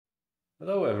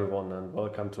Hello everyone and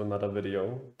welcome to another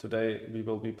video. Today we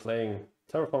will be playing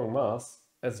Terraforming Mars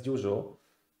as usual,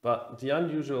 but the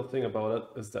unusual thing about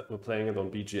it is that we're playing it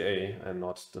on BGA and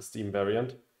not the Steam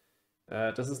variant.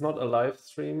 This is not a live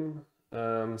stream,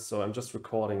 so I'm just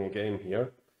recording a game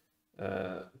here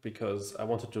because I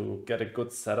wanted to get a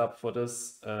good setup for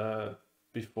this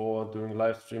before doing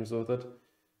live streams with it.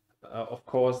 Of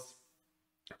course,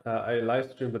 I live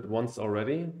streamed it once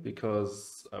already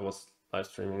because I was live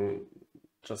streaming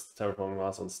just Terraforming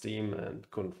Mars on Steam and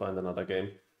couldn't find another game.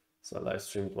 So I live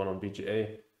streamed one on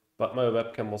BGA, but my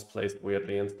webcam was placed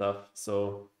weirdly and stuff.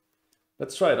 So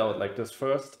let's try it out like this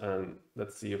first and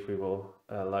let's see if we will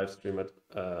live stream it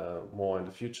more in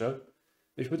the future.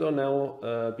 If you don't know,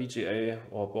 BGA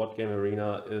or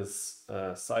BoardGameArena is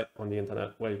a site on the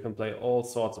internet where you can play all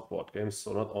sorts of board games,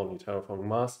 so not only Terraforming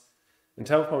Mars. And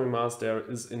Terraforming Mars there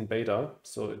is in beta,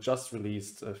 so it just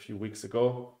released a few weeks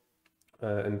ago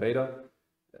in beta.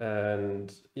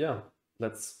 And yeah,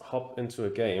 let's hop into a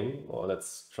game, or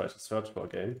let's try to search for a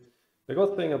game. The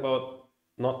good thing about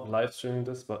not live streaming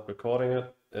this, but recording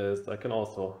it, is I can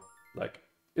also, like,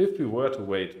 if we were to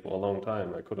wait for a long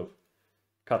time, I could have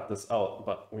cut this out,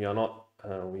 but we are not.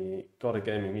 We got a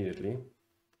game immediately.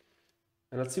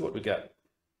 And let's see what we get.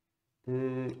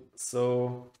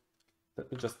 So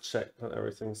let me just check that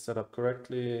everything's set up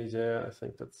correctly. Yeah, I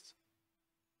think that's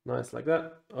nice like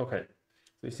that. Okay.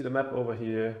 So you see the map over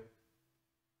here,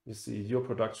 you see your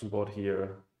production board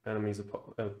here, enemies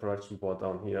production board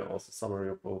down here, also summary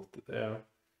of both there.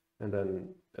 And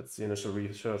then that's the initial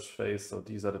research phase. So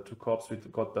these are the two corps we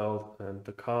got dealt and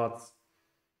the cards.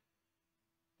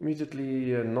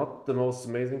 Immediately, not the most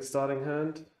amazing starting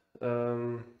hand.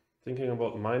 Thinking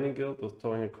about Mining Guild with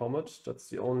Towing a Comet. That's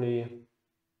the only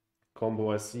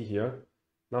combo I see here.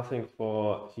 Nothing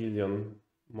for Helium,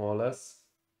 more or less.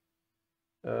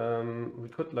 We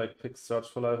could like pick Search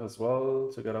for Life as well,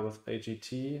 together with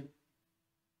AGT,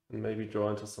 and maybe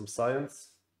draw into some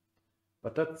science,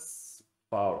 but that's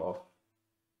far off.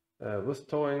 With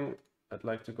towing, I'd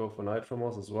like to go for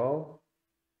Nitromos as well.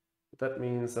 That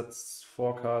means that's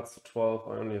 4 cards to 12.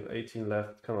 I only have 18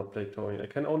 left, cannot play towing. I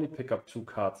can only pick up 2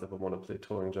 cards if I want to play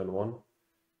towing Gen 1.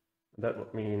 That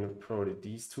would mean probably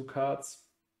these 2 cards.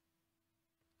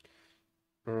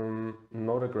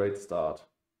 Not a great start.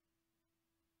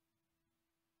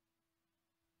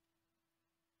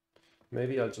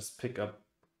 Maybe I'll just pick up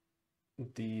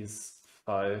these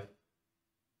 5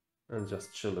 and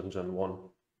just chill in Gen 1,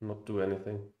 not do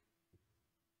anything.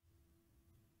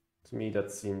 To me, that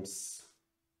seems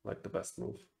like the best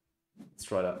move. Let's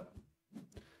try that.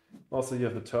 Also, you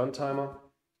have a turn timer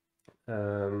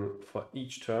for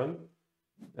each turn.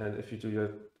 And if you do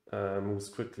your moves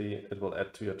quickly, it will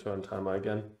add to your turn timer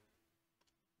again.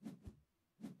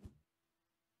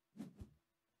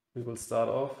 We will start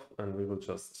off and we will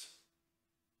just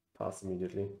pass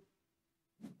immediately.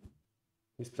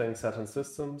 He's playing Saturn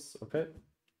Systems, okay.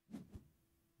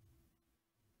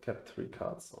 Kept 3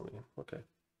 cards only, okay.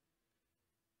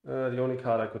 The only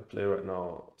card I could play right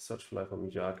now, Search for Life or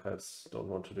Media Archives. Don't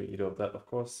want to do either of that, of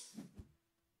course.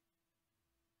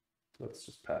 Let's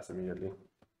just pass immediately.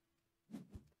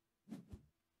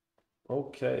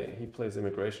 Okay, he plays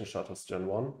Immigration Shuttles Gen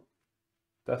 1.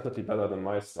 Definitely better than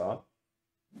my start.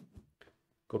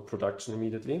 Good production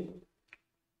immediately.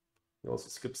 He also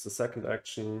skips the second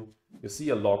action. You see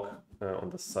a lock on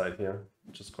this side here,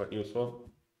 which is quite useful.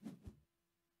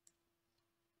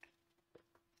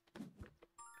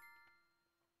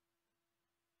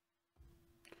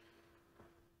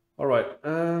 All right.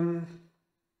 Do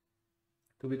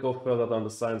we go further down the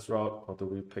science route or do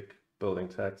we pick building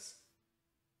tax?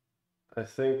 I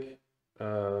think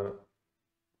if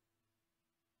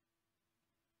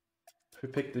we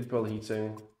pick deep well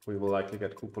heating, we will likely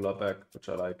get cupola back, which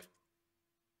I like.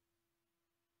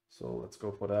 So let's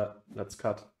go for that. Let's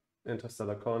cut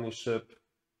Interstellar Colony ship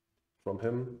from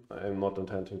him. I am not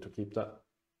intending to keep that.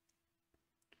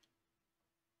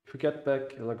 If we get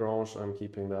back Lagrange, I'm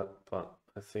keeping that, but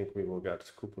I think we will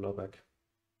get cupola back.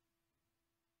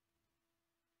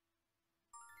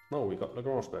 No, we got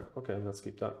Lagrange back. Okay, let's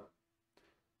keep that.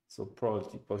 So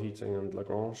probably deep well heating and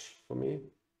Lagrange for me.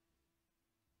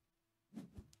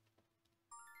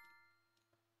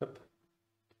 Yep.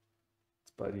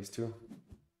 Let's buy these 2.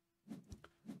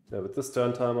 Yeah, with this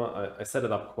turn timer, I set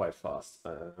it up quite fast.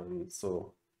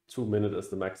 So 2 minutes is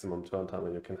the maximum turn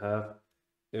timer you can have.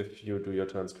 If you do your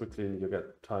turns quickly, you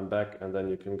get time back and then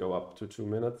you can go up to 2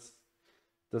 minutes.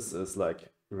 This is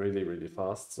like really, really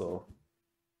fast. So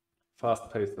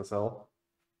fast paced as hell.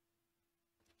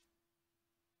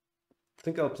 I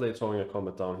think I'll play Towing a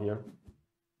Comet down here.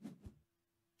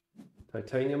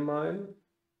 Titanium Mine,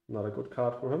 not a good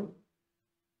card for him.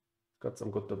 Got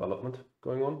some good development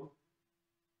going on.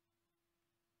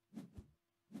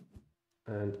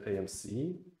 And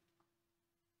AMC.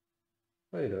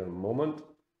 Wait a moment.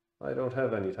 I don't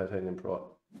have any titanium prod.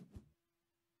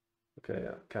 Okay,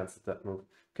 yeah, cancelled that move.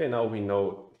 Okay, now we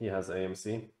know he has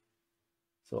AMC.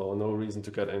 So no reason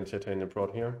to get any titanium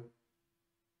prod here.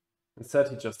 Instead,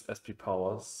 he just SP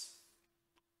powers.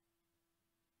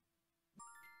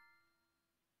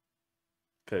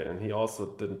 Okay, and he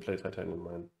also didn't play titanium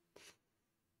mine.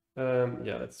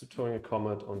 Yeah, let's do throwing a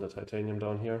comet on the titanium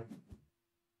down here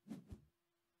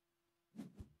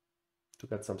to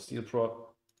get some steel prod.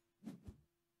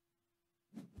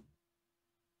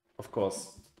 Of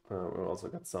course, we'll also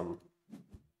get some.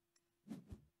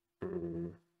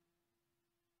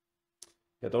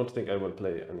 I don't think I will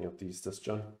play any of these this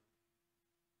gen.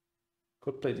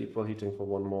 Could play deep wall heating for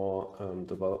one more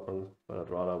development, but I'd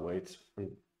rather wait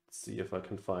and see if I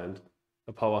can find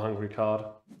a power hungry card.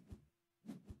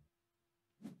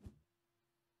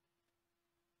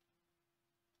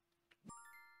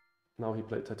 Now he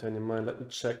played titanium mine. Let me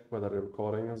check whether the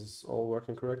recording is all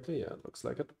working correctly. Yeah, it looks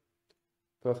like it.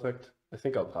 Perfect. I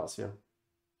think I'll pass here.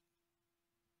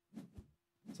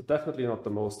 So definitely not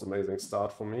the most amazing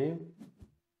start for me.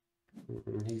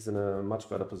 He's in a much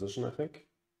better position, I think.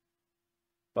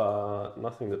 But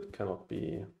nothing that cannot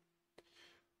be.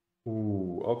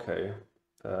 Ooh, okay.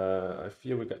 I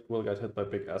fear we'll get hit by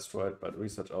big asteroid, but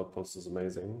research outpost is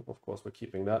amazing. Of course, we're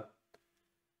keeping that.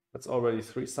 That's already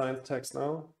 3 science tags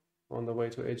now on the way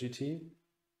to AGT.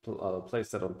 I'll place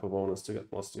that on Pavonis to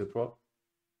get more steel prod.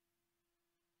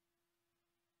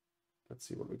 Let's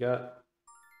see what we get.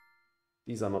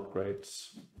 These are not great.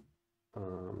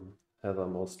 Heather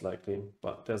most likely,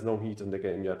 but there's no heat in the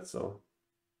game yet, so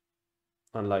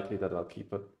unlikely that I'll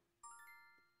keep it.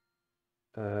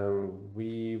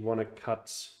 We want to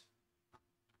cut.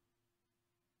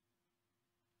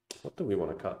 What do we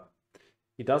want to cut?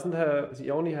 He doesn't have. He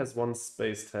only has 1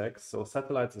 space tag, so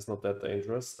satellites is not that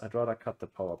dangerous. I'd rather cut the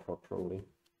power prod probably.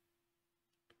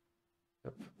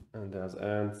 Yep, and there's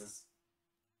ants.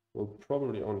 We'll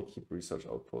probably only keep research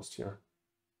outpost here.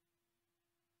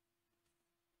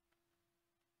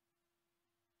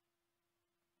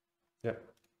 Yeah.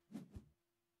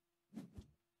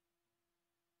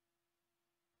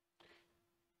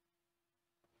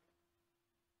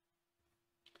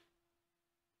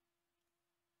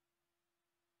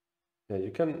 Yeah,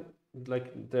 you can,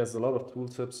 like, there's a lot of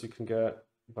tooltips you can get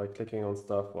by clicking on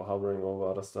stuff or hovering over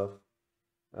other stuff.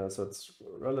 So it's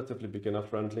relatively beginner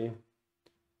friendly.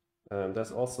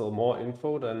 There's also more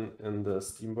info than in the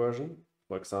Steam version.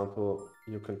 For example,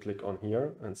 you can click on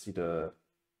here and see the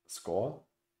score,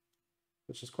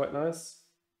 which is quite nice.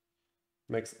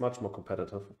 Makes it much more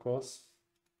competitive, of course.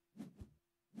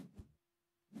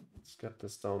 Let's get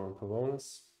this down on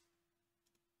Pavonis.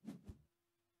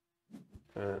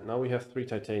 Now we have 3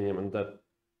 titanium, and that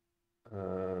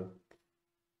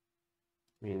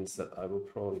means that I will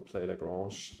probably play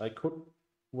Lagrange. I could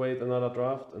wait another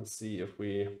draft and see if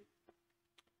we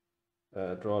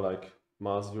draw like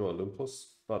Marzio or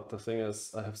Olympus, but the thing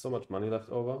is I have so much money left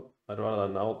over. I'd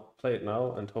rather now play it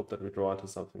now and hope that we draw into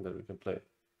something that we can play.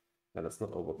 And let's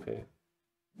not overpay.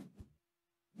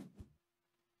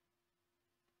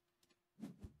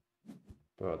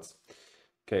 Birds.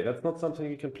 Okay, that's not something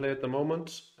you can play at the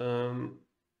moment,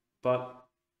 but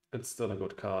it's still a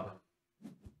good card.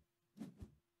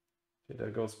 Okay,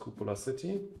 there goes Cupola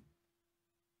City.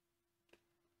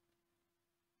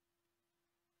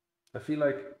 I feel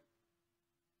like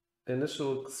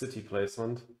initial city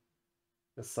placement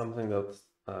is something that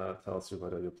tells you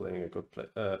whether you're playing a good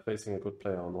facing a good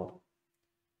player or not.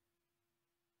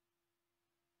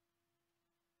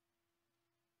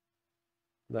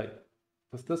 Like,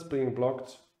 with this being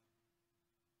blocked,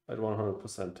 I'd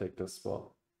 100% take this spot.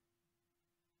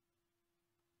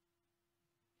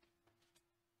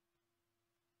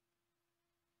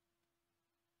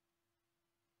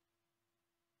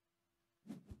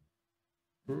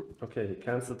 Okay, he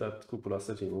cancelled that Cupola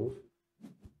City move.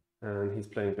 And he's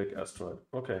playing big asteroid.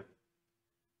 Okay.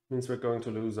 Means we're going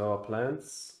to lose our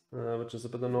plants, which is a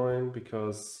bit annoying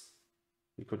because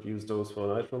we could use those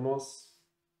for Nitro Moss,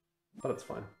 but it's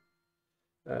fine.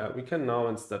 We can now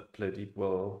instead play Deep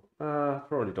Well.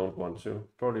 Probably don't want to.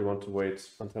 Probably want to wait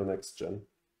until next gen.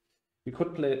 We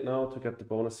could play it now to get the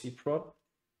bonus heat prod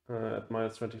at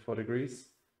minus 24 degrees.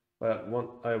 But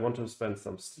I want to spend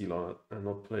some steel on it and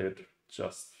not play it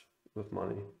just with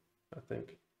money, I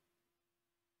think.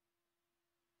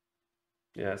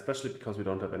 Yeah, especially because we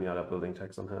don't have any other building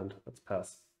tags on hand. Let's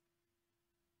pass.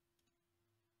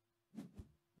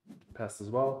 passed as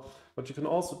well. What you can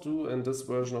also do in this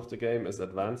version of the game is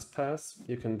advanced pass.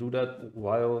 You can do that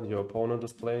while your opponent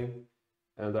is playing,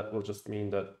 and that will just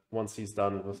mean that once he's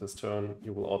done with his turn,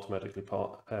 you will automatically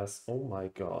pass. Oh my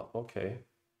god, okay.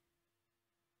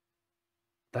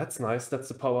 That's nice. That's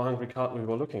the power-hungry card we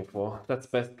were looking for. That's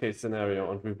best case scenario,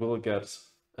 and we will get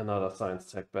another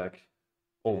science tech back.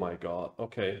 Oh my god,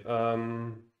 okay.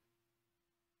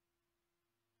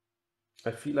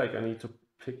 I feel like I need to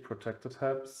pick protected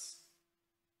tabs.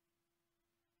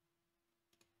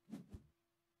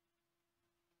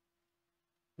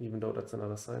 Even though that's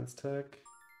another science tech.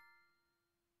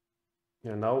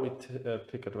 Yeah, now we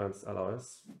pick advanced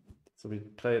alloys. So we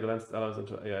play advanced alloys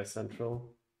into AI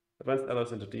Central. Advanced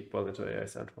alloys into Deep Well into AI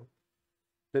Central.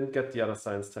 Didn't get the other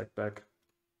science tech back.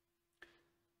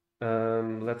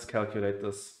 Let's calculate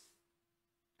this.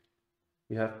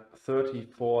 We have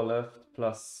 34 left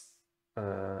plus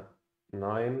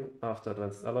 9 after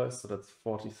advanced alloys, so that's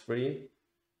 43.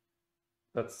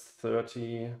 That's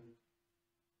 30,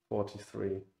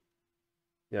 43.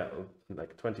 Yeah,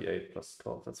 like 28 plus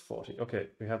 12, that's 40. Okay,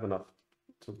 we have enough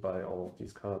to buy all of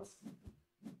these cards.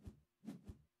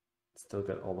 Still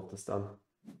get all of this done.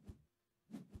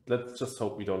 Let's just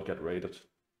hope we don't get raided.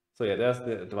 So yeah, there's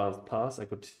the advanced pass. I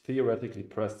could theoretically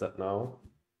press that now.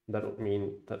 That would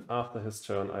mean that after his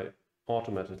turn, I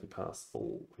automatically pass.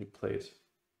 Oh, he played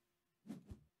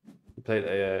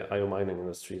IO Mining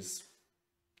Industries.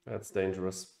 That's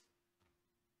dangerous.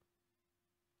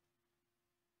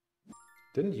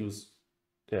 Didn't use,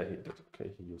 yeah, he did.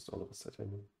 Okay, he used all of his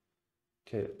titanium.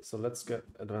 Okay, so let's get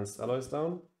advanced alloys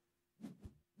down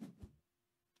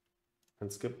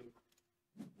and skip.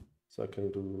 So I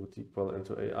can do Deep Well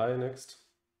into AI next.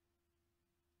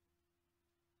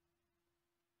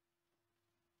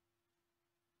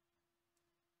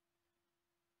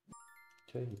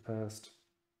 Okay, he passed.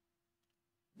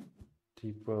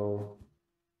 Deep Well.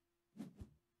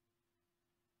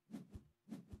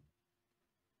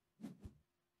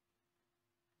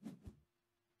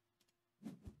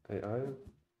 AI.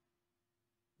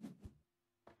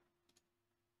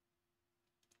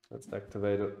 Let's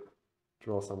activate it.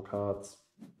 Draw some cards.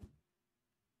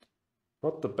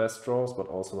 Not the best draws, but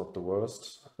also not the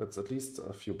worst. It's at least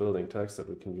a few building tags that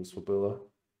we can use for builder.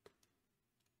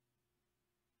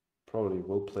 Probably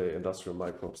will play industrial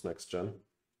microbes next gen.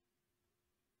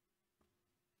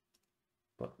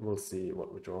 But we'll see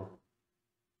what we draw.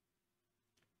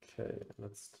 Okay,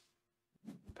 let's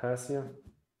pass here.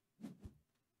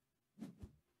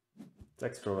 It's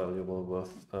extra valuable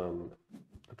with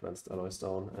advanced alloys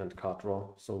down and card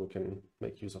draw, so we can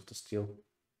make use of the steel.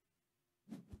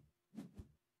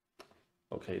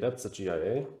 Okay, that's a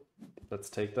GIA. Let's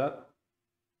take that.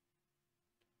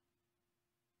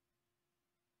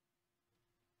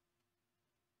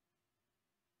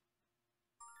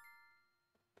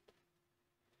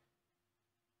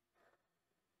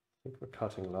 I think we're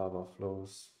cutting lava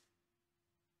flows.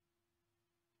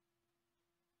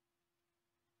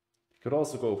 You could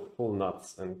also go full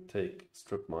nuts and take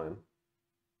strip mine.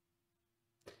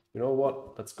 You know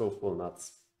what? Let's go full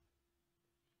nuts.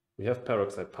 We have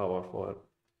peroxide power for it.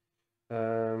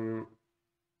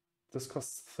 This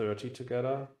costs 30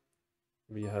 together.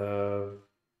 We have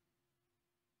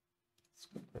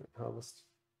harvest.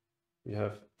 We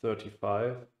have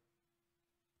 35.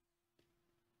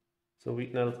 So we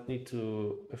now need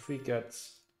to, if we get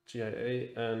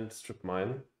GIA and strip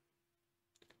mine,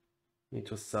 need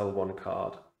to sell one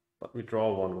card, but we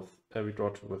draw one with we draw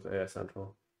two with AI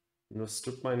Central. No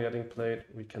strip mine getting played,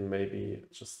 we can maybe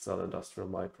just sell industrial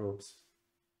microbes.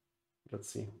 Let's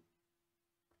see.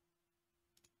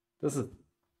 This is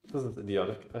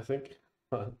idiotic, I think.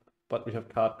 But we have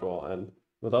card draw, and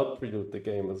without prelude the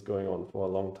game is going on for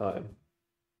a long time.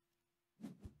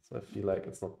 So I feel like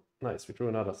it's not nice. We drew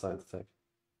another science tech.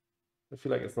 I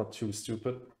feel like it's not too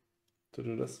stupid to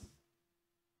do this.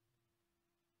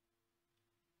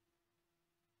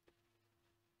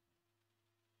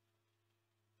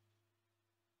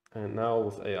 And now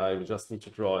with AI, we just need to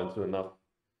draw into enough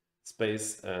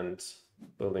space and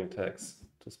building tags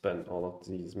to spend all of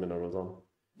these minerals on.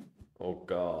 Oh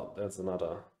god, that's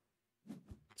another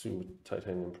 2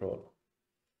 titanium probe.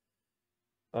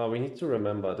 We need to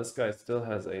remember, this guy still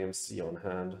has AMC on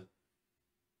hand.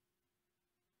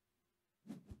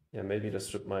 Yeah, maybe the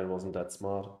strip mine wasn't that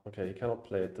smart. Okay, he cannot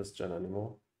play it this gen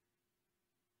anymore.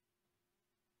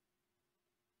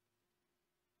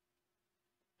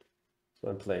 So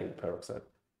I'm playing peroxide.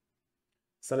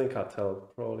 Selling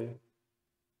cartel, probably,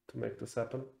 to make this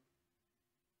happen.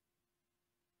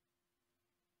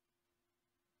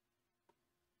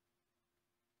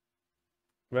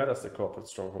 Where does the corporate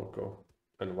stronghold go?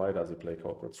 And why does he play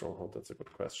Corporate Stronghold? That's a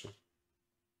good question.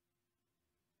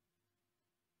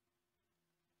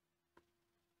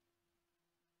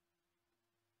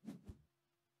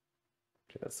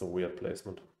 Okay, that's a weird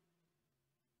placement.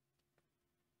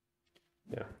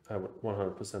 Yeah, I would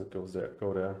 100%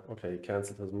 go there. Okay, he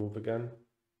canceled his move again.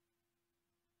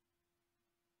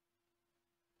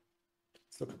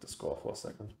 Let's look at the score for a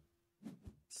second.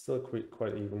 Still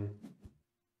quite even.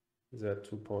 He's at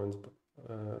 2 points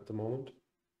at the moment.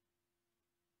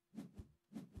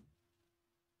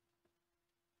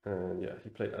 And yeah, he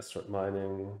played Asteroid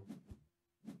Mining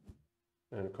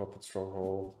and Corporate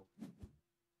Stronghold.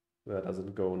 Where does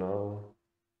it go now?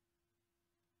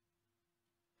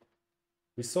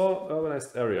 We saw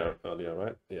Urbanized Area earlier,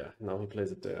 right? Yeah, now he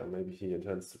plays it there. Maybe he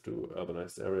intends to do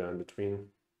Urbanized Area in between.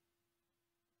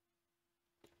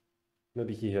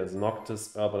 Maybe he has Noctis,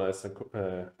 Urbanized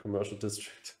and Commercial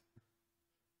District.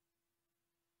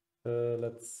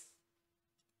 Let's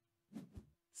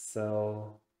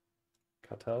sell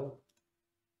Cartel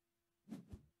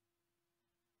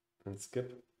and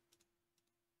skip.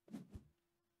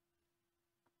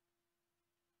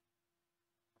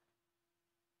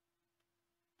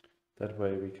 That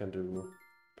way we can do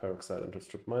Peroxide into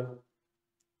Strip Mine.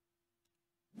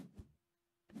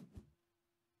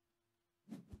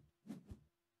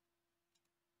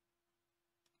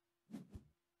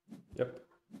 Yep.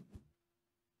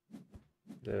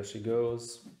 There she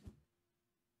goes.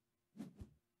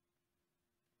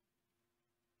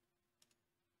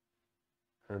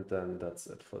 And then that's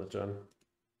it for the gen.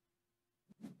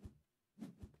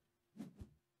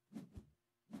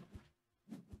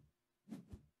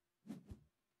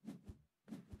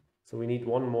 So we need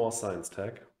one more science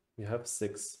tag. We have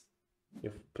 6.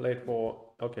 You've played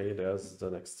 4. Okay, there's the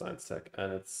next science tag,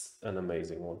 and it's an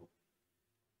amazing one.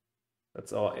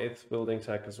 That's our 8th building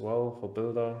tag as well for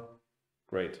builder.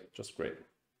 Great, just great.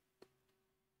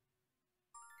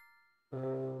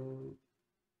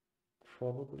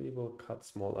 Probably will cut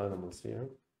small animals here.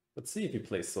 Let's see if he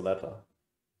plays Soletta.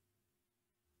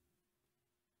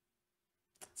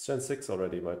 It's Gen 6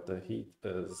 already, but the heat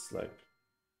is like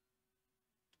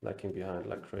lagging behind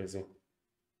like crazy.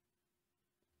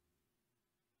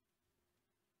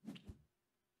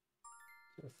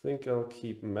 I think I'll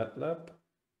keep MATLAB.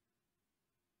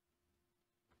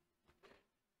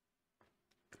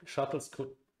 Shuttles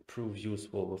could prove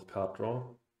useful with card draw.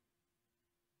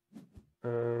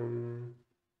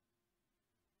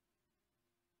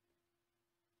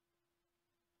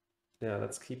 Yeah,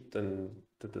 let's keep the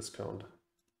discount.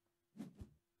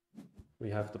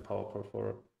 We have the power for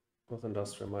it with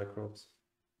industrial microbes.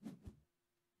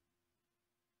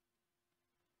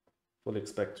 Fully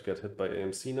expect to get hit by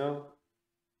AMC now.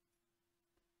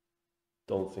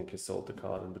 Don't think he sold the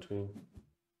card in between.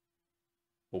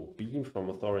 Oh, beam from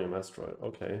a thorium asteroid.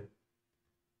 Okay.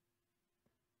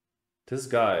 This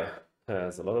guy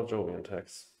has a lot of Jovian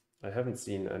tags. I haven't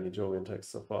seen any Jovian tags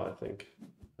so far, I think. I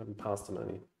haven't passed on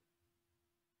any.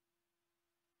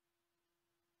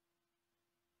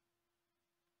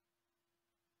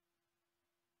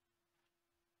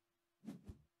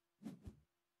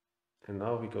 And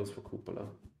now he goes for Cupola.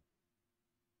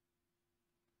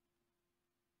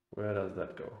 Where does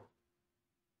that go?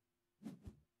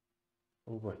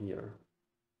 Over here.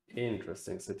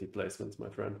 Interesting city placements, my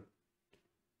friend.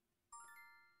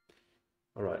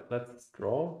 All right, let's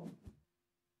draw.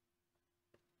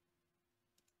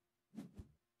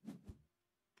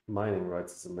 Mining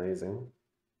rights is amazing.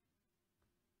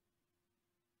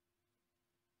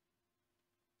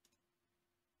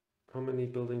 How many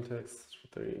building tags?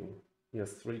 3. He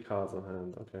has 3 cards on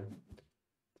hand. Okay.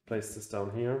 Place this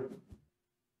down here.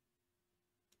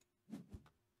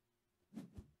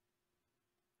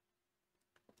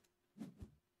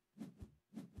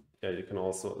 Yeah, you can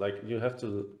also, like, you have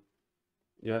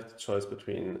the choice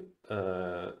between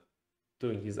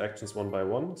doing these actions one by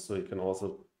one. So you can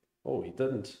also, oh, he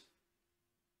didn't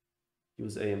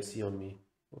use AMC on me.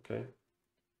 Okay,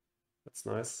 that's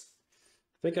nice.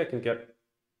 I think I can get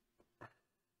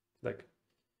like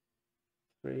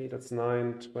 3, that's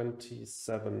 9,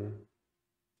 27.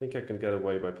 I think I can get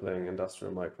away by playing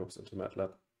industrial microbes into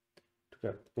MATLAB to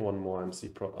get 1 more MC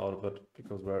prot out of it,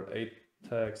 because we're at 8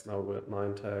 tags, now we're at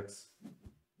 9 tags.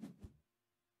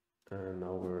 And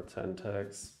now we're at 10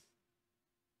 tags.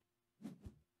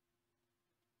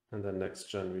 And then next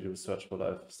gen we do search for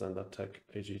life standard tag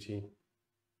AGT.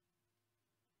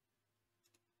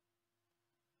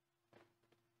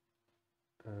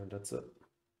 And that's it.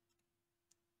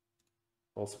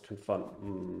 Also can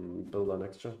fund builder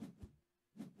next gen.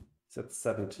 It's at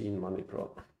 17 money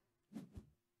prop.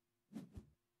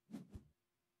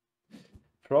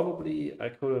 Probably I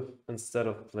could have, instead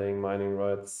of playing mining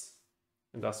rights,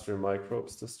 industrial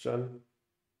microbes this gen.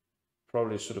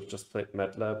 Probably should have just played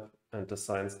MATLAB and the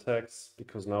science tags,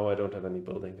 because now I don't have any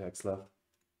building tags left.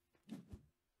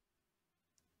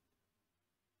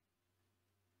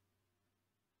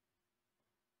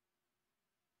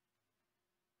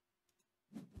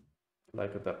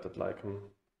 Like adapted lichen.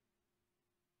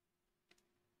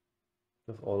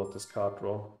 With all of this card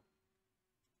draw.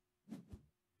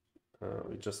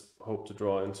 We just hope to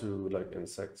draw into like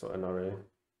insects or NRA.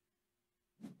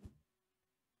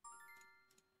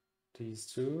 These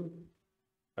two.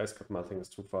 Ice cap melting is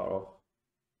too far off,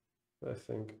 I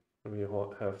think. We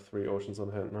have 3 oceans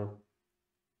on hand now.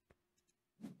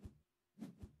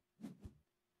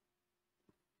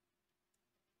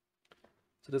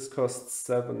 So this costs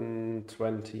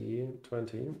 720.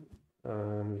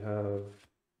 We have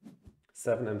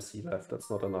 7 MC left. That's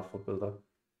not enough for builder.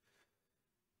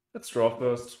 Let's draw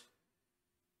first.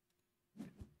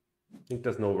 I think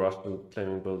there's no rush in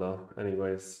claiming builder.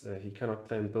 Anyways, he cannot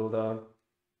claim builder.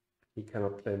 He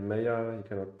cannot claim mayor. He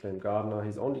cannot claim gardener.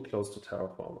 He's only close to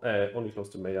terraform. Only close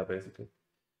to mayor, basically.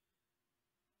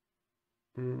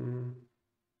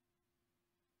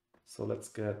 So let's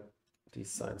get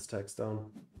these science tags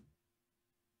down.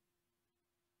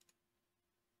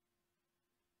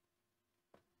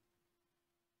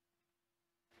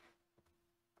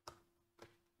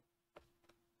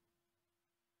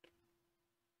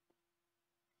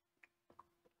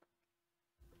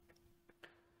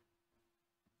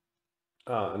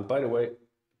 And by the way,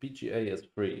 BGA is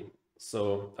free.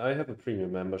 So I have a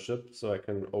premium membership, so I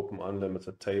can open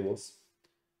unlimited tables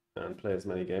and play as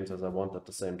many games as I want at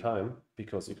the same time,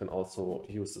 because you can also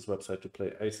use this website to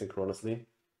play asynchronously,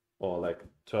 or like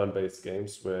turn-based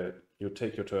games where you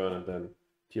take your turn and then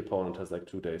the opponent has like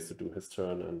 2 days to do his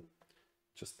turn and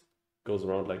just goes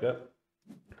around like that.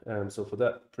 So for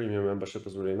that, premium membership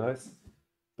is really nice.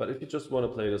 But if you just want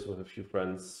to play this with a few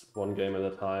friends, 1 game at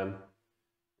a time,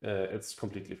 it's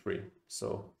completely free.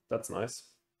 So that's nice.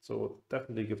 So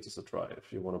definitely give this a try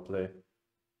if you want to play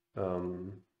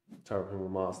Terraforming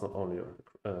Mars, not only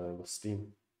with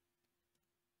Steam.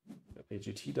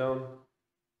 AGT down,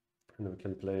 and then we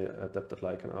can play Adapted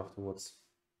Lichen afterwards.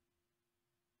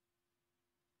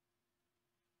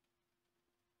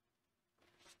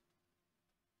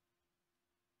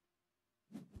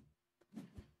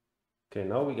 Okay,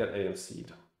 now we get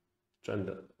AMC'd. Gen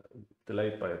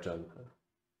delayed by a gen.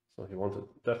 So he wanted,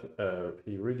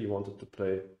 he really wanted to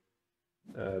play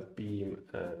Beam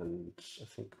and I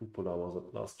think Cupola was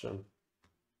it last gen.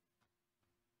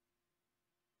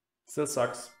 Still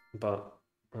sucks, but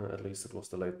at least it was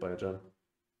delayed by a gen.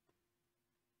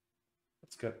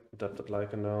 Let's get Adapted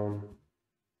Lichen down.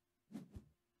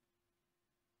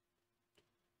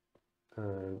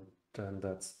 And then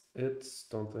that's it.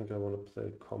 Don't think I want to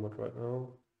play Comet right now.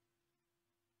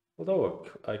 Although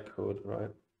I could,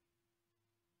 right?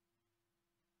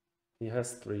 He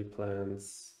has 3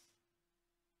 plans.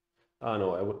 Ah,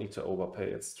 no, I would need to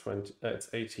overpay. It's 20, it's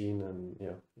 18, and yeah,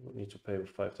 I would need to pay with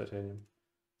 5 titanium.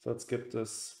 So let's skip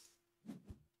this.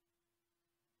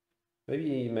 Maybe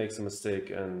he makes a mistake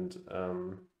and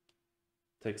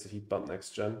takes a heat bump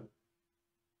next gen.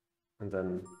 And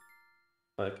then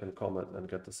I can comet and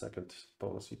get the second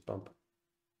bonus heat bump.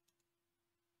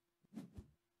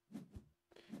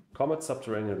 Comet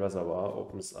Subterranean Reservoir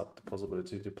opens up the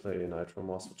possibility to play Nitro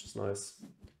Moss, which is nice.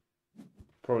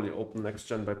 Probably open next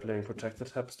gen by playing Protected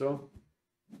Habs though.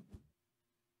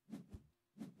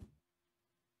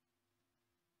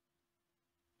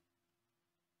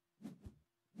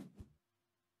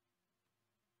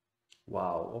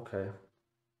 Wow, okay.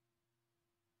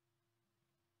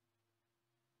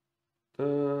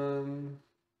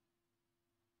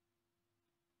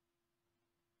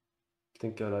 I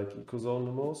think I like Ecozone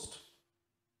the most.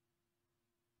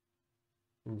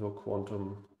 Indoor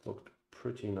Quantum looked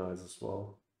pretty nice as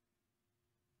well.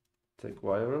 Take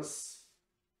Virus.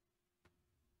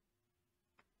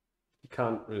 He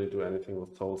can't really do anything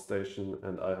with Toll Station,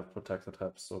 and I have Protected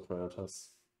Habs, so Predators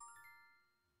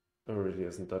really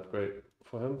isn't that great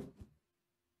for him.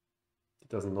 He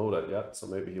doesn't know that yet, so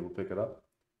maybe he will pick it up.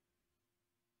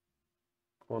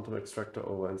 Quantum Extractor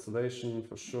over Installation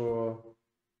for sure.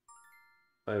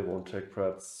 I won't take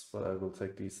Prats, but I will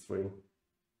take these 3.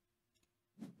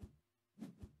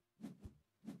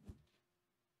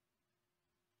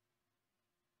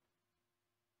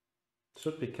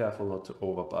 Should be careful not to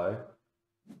overbuy.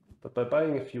 But by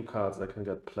buying a few cards, I can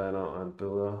get Planner and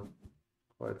Builder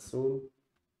quite soon,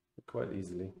 quite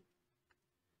easily.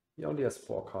 He only has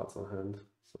 4 cards on hand,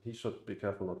 so he should be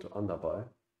careful not to underbuy.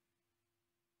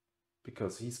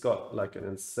 because he's got like an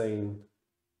insane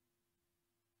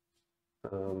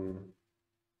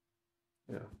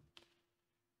yeah,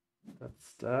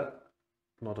 that's that.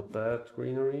 Not a bad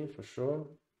greenery for sure.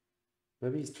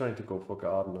 Maybe he's trying to go for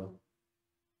gardener,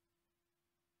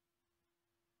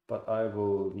 but I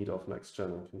will lead off next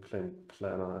gen and can claim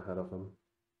planner ahead of him.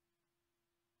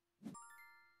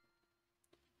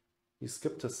 He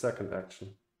skipped his second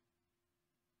action.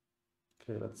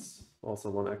 Okay, that's also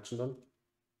one action done.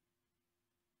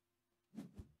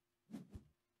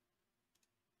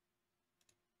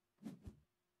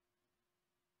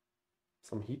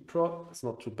 Some heat prod, it's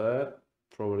not too bad.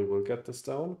 Probably will get this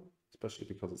down, especially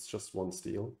because it's just one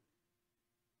steel.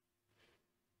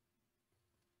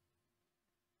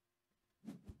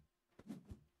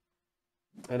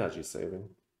 Energy saving.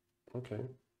 Okay.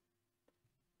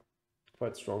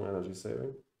 Quite strong energy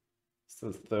saving.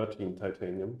 Still 13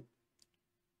 titanium.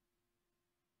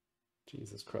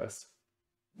 Jesus Christ.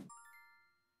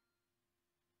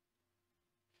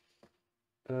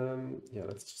 Yeah,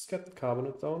 let's just get the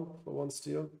carbonate down for one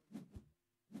steel.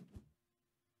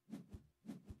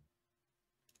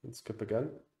 And skip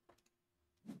again.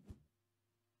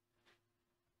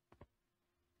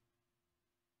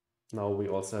 Now we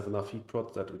also have enough heat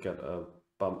prod that we get a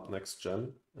bump next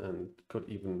gen and could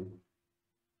even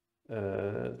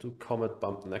do comet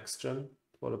bump next gen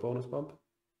for the bonus bump.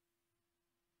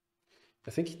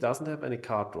 I think he doesn't have any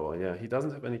card draw. Yeah, he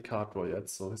doesn't have any card draw yet,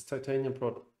 so his titanium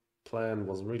prod plan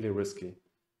was really risky.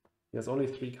 He has only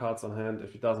 3 cards on hand.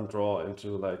 If he doesn't draw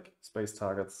into like space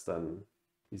targets, then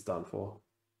he's done for.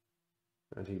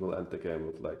 And he will end the game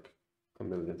with like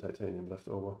 1,000,000 titanium left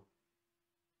over.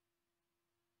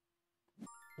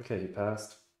 Okay, he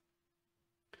passed.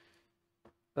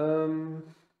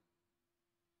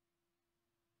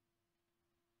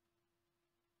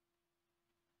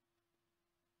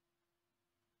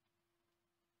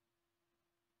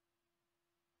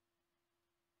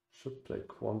 Should play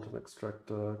Quantum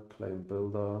Extractor, claim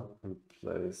Builder, and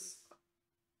place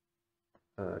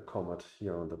Comet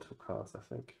here on the 2 cards, I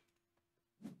think.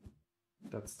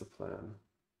 That's the plan.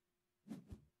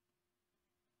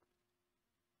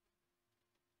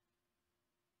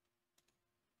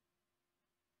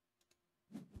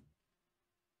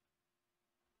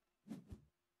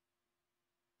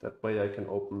 That way I can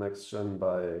open next gen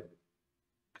by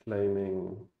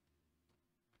claiming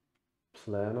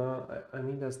planner. I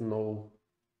mean, there's no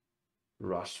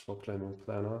rush for claiming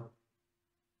planner.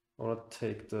 I want to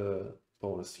take the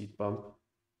bonus heat bump.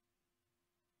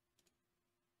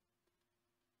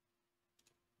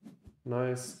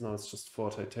 Nice, now it's just 4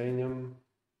 titanium.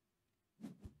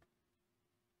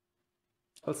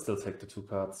 I'll still take the 2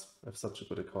 cards. I have such a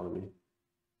good economy.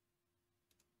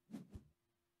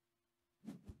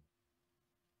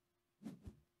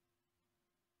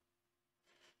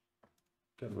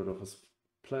 Get rid of his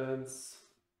plans.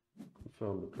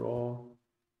 Confirm the draw.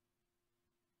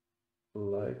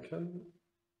 Lycan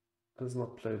is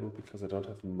not playable because I don't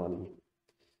have money.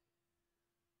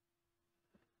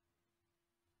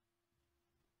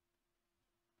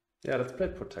 Yeah, let's play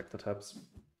Protected Tabs.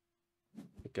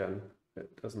 Again,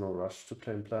 there's no rush to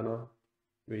claim planner.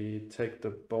 We take the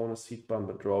bonus heat bump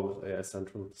and draw with AI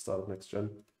Central at the start of next gen,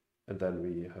 and then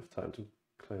we have time to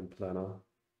claim planner.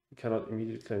 He cannot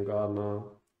immediately claim gardener.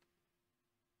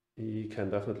 He can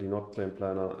definitely not claim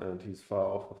planner, and he's far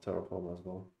off of Terraformer as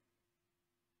well.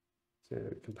 So yeah,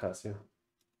 we can pass here.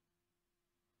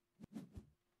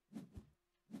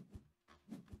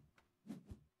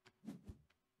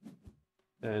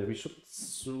 And we should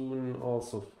soon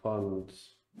also fund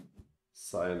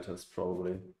scientists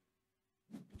probably,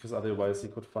 because otherwise he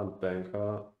could fund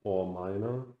banker or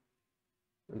miner.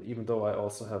 And even though I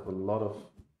also have a lot of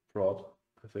prod,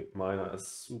 I think miner is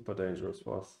super dangerous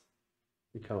for us.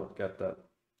 We cannot get that.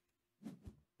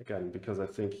 Again, because I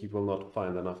think he will not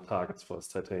find enough targets for his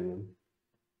titanium.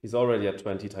 He's already at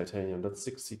 20 titanium, that's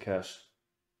 60 cash.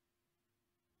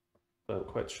 But I'm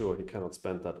quite sure he cannot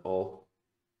spend that all.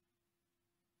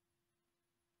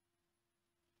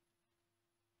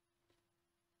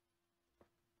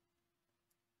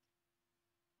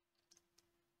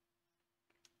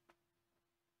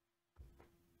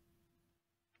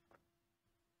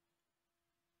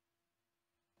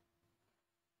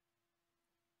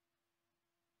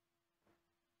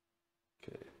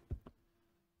 Okay.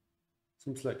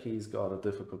 Seems like he's got a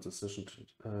difficult decision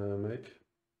to make.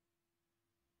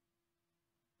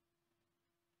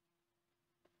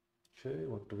 Okay,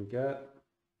 what do we get?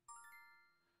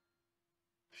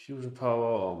 Fusion power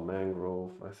or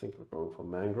mangrove? I think we're going for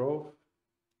mangrove.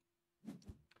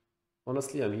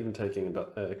 Honestly, I'm even taking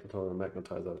an equatorial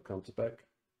magnetizer that comes back.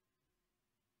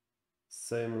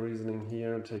 Same reasoning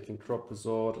here, taking drop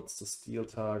resort, it's the steel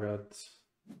target.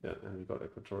 Yeah, and we got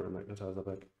Equatorial Magnetizer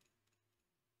back.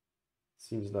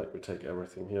 Seems like we take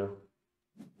everything here.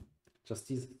 Just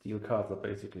these steel cards are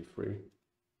basically free.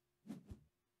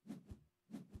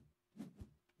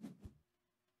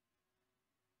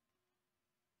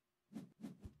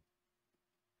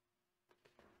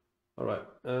 All right,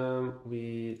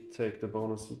 we take the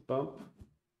bonus heat bump.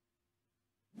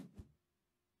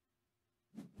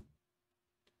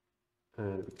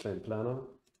 And we claim planner.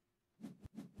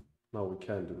 Now we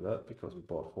can do that because we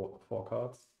bought four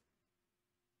cards.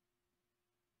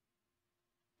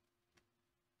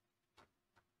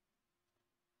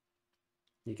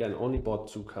 He again only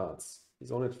bought 2 cards.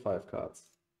 He's only at 5 cards.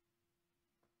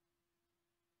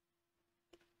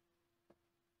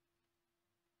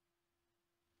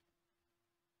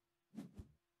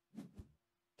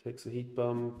 Takes a heat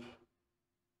bump.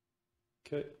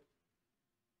 Okay.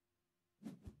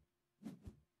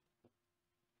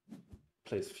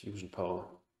 Plays fusion power.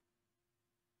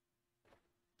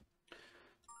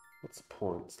 What's the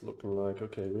points looking like?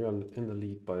 Okay, we are in the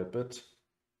lead by a bit.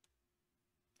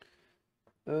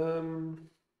 I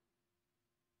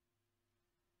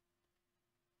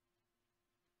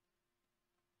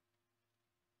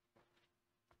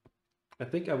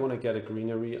think I want to get a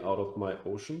greenery out of my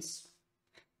oceans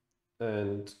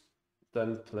and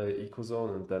then play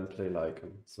Ecozone and then play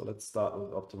Lichen. So let's start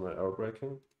with optimal arrow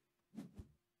breaking.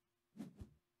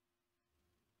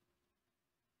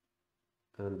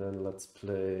 And then let's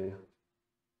play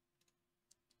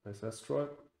Ice Asteroid.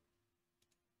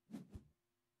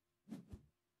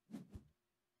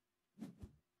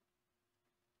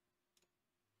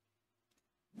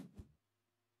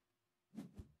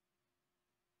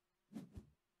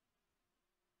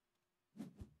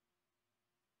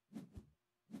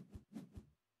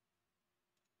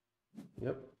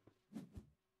 Yep.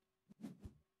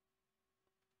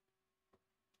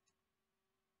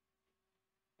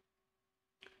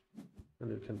 And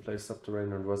you can play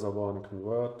Subterranean Reservoir and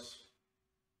convert.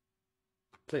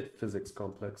 Play Physics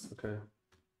Complex, okay.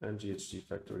 And GHG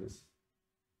Factories.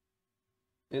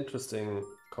 Interesting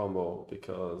combo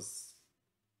because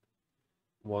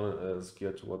one is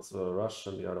geared towards the rush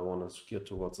and the other one is geared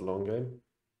towards the long game.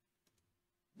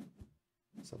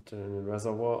 Subterranean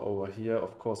Reservoir over here,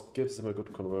 of course, gives him a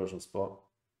good conversion spot,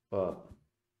 but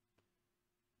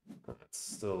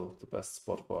it's still the best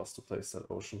spot for us to place that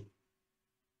ocean.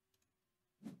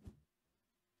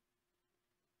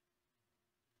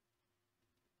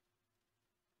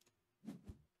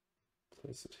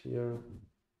 Place it here.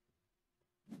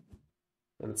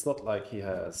 And it's not like he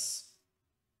has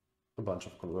a bunch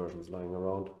of conversions lying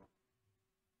around.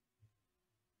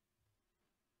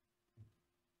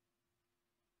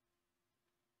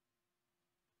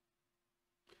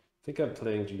 I think I'm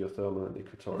playing Geothermal and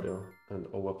Equatorial and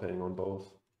overpaying on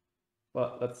both.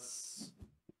 But let's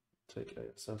take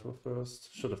a Central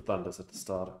first. Should have done this at the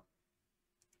start.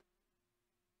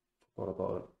 What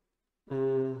about it?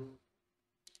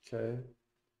 Okay.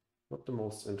 Not the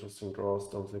most interesting draws.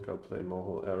 Don't think I'll play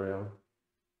Mohole Area.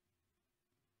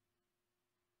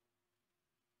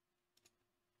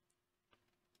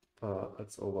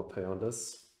 Let's overpay on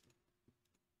this.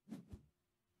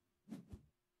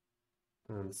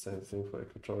 And same thing for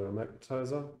Equatorial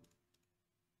Magnetizer.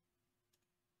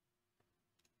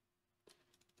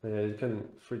 Yeah, you can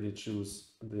freely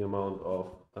choose the amount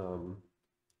of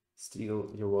steel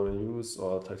you want to use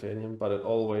or titanium, but it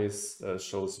always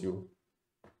shows you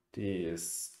the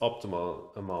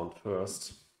optimal amount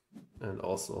first and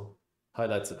also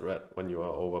highlights it red when you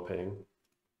are overpaying,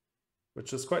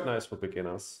 which is quite nice for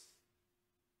beginners.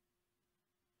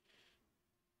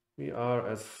 We are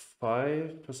at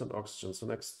 5% oxygen, so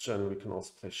next gen we can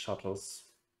also play shuttles.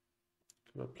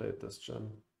 Can I play it this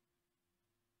gen?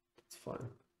 That's fine.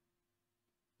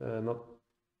 Not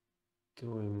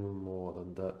doing more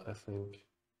than that, I think.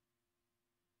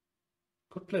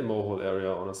 Could play Mohole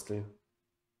Area, honestly.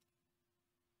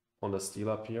 On the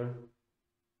steel up here.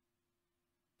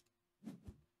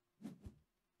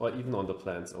 Or even on the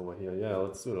plants over here. Yeah,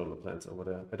 let's do it on the plants over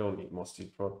there. I don't need more steel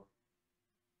prod.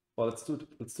 Well, let's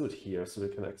do it here so we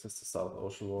can access the South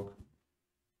Ocean Walk.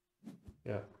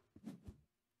 Yeah.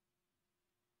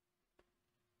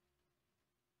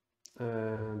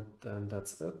 And then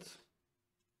that's it.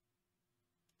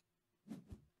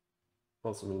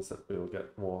 Also means that we will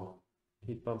get more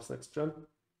heat bumps next gen.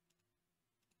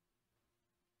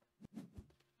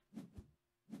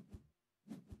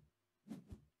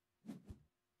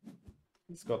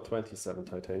 He's got 27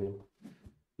 titanium.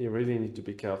 You really need to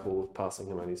be careful with passing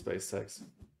him any space tags.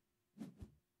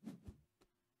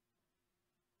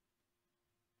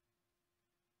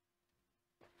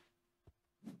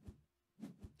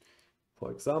 For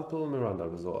example, Miranda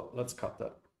Resort. Let's cut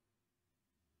that.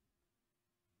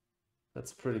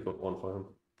 That's a pretty good one for him.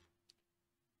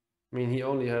 I mean, he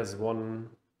only has one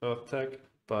Earth tag,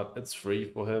 but it's free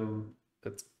for him.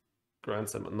 It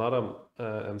grants him another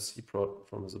MC prot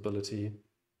from his ability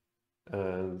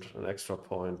and an extra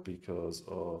point because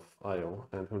of IO.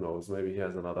 And who knows, maybe he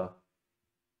has another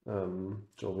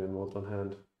Jovian Volt on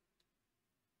hand.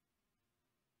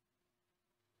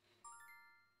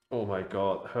 Oh my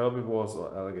god, Herbivores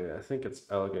or Algae? I think it's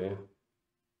Algae.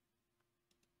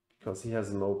 Because he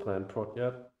has no planned prot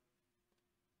yet.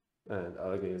 And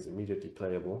Algae is immediately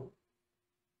playable.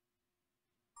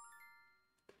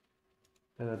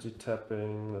 Energy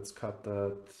tapping, let's cut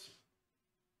that.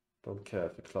 Don't care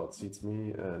if the cloud seeds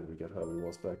me, and we get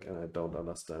Herbivores back, and I don't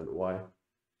understand why.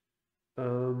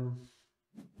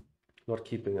 Not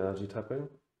keeping energy tapping.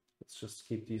 Let's just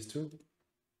keep these two.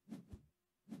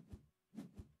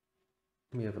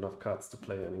 We have enough cards to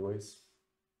play anyways.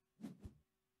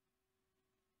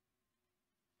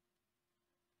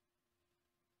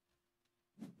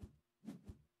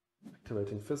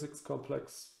 Activating Physics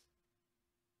Complex.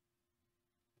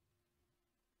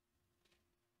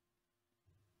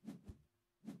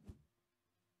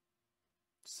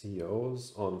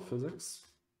 CEOs on Physics,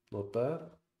 not bad,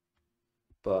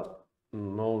 but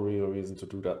no real reason to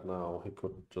do that now. He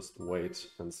could just wait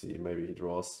and see, maybe he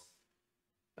draws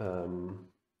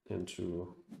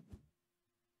into,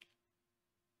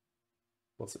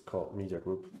 what's it called, Media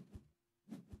Group.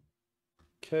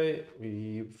 Okay,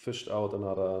 we fished out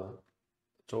another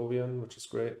Jovian, which is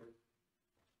great.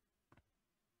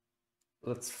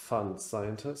 Let's fund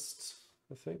Scientist,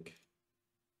 I think.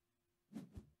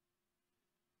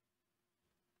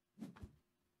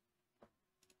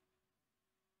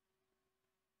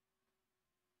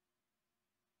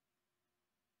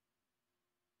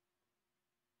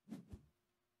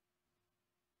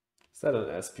 Is that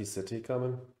an SP City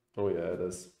coming? Oh yeah, it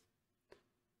is.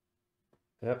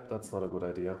 Yep, that's not a good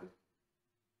idea.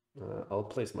 I'll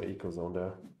place my Eco Zone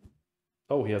there.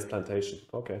 Oh, he has Plantation.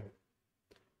 Okay.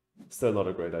 Still not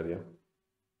a great idea.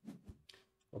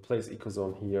 I'll place Eco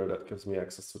Zone here. That gives me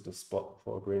access to this spot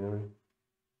for greenery.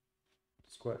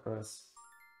 It's quite nice.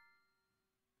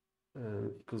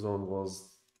 And Eco Zone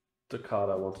was the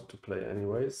card I wanted to play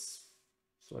anyways.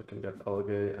 So I can get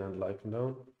Algae and Lichen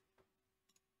down.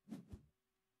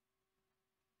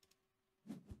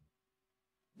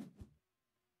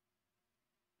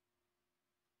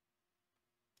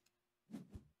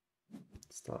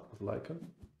 Start with Lichen.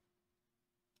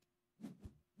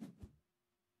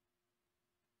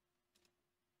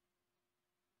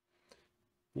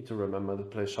 Need to remember to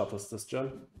play Shuttles this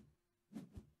gen.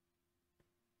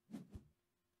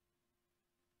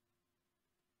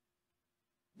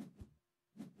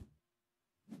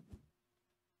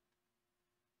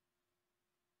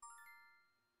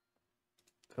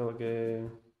 Algae.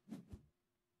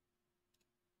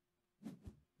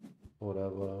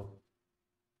 Whatever.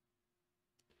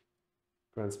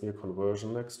 Grants me a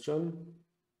conversion next gen.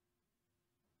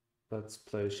 Let's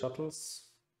play Shuttles.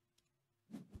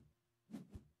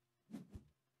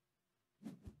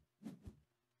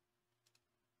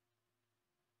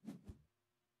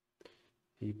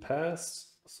 He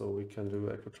passed, so we can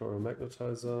do Equatorial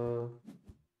Magnetizer.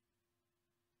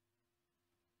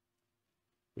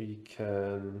 We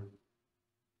can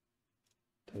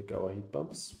take our heat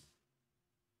bumps.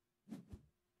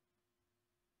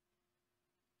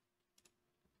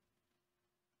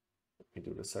 Let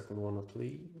me do the second one,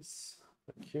 please.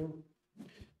 Thank you.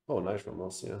 Oh, nice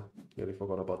Ramos, yeah. Nearly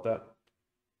forgot about that.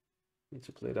 Need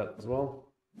to play that as well.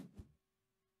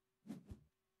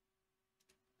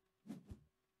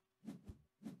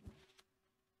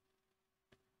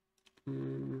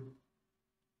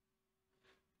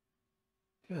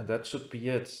 Yeah, that should be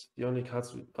it. The only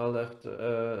cards are left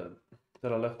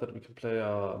that we can play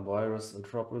are Virus and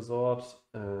Drop Resort,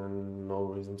 and no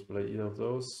reason to play either of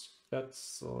those yet,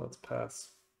 so let's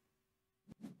pass.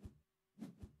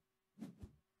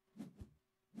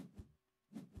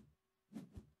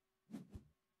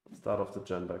 Start off the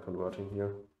gen by converting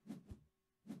here.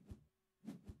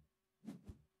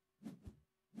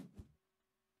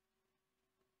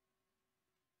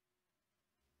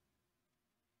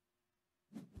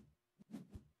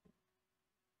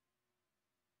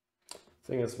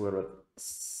 Thing is, we're at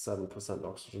 7%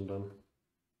 oxygen then.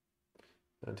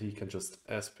 And he can just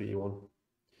SP one.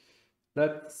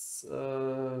 Let's,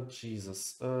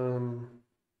 Jesus.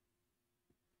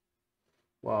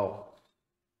 Wow.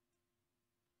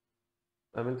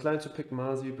 I'm inclined to pick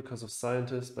Marzi because of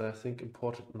Scientist, but I think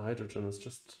imported nitrogen is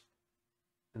just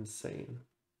insane.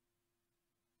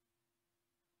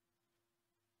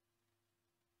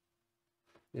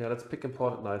 Yeah, let's pick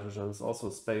imported nitrogen. It's also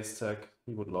space tech.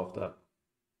 He would love that.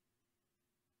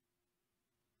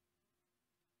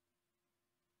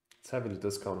 It's heavily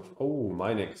discounted. Oh,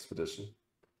 mining expedition.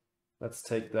 Let's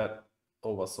take that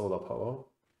over solar power.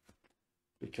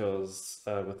 Because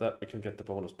with that we can get the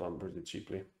bonus bump really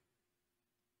cheaply.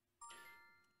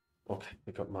 Okay,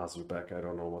 we got Mazu back. I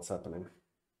don't know what's happening.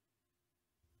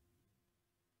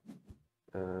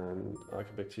 And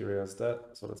Archaebacteria is dead,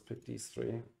 so let's pick these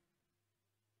three.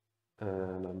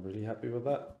 And I'm really happy with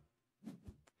that.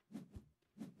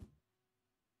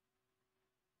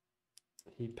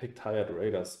 He picked Hired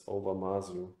Raiders over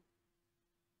Mazu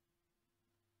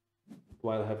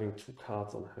while having 2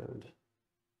 cards on hand.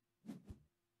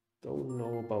 Don't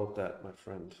know about that, my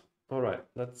friend. All right,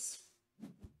 let's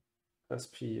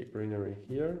SP Greenery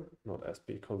here, not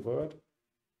SP Convert,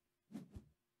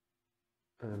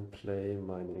 and play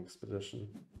Mining Expedition.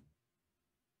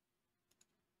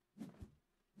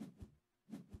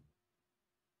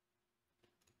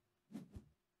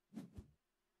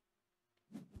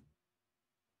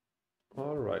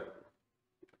 All right,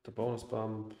 the bonus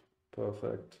bump,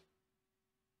 perfect.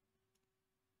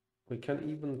 We can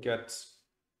even get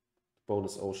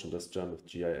bonus ocean this gen with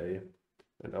GIA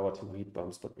and our 2 heat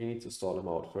bumps, but we need to stall him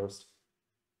out first.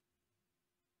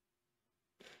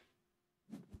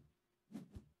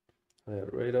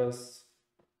 Hired Raiders.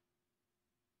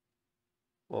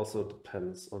 Also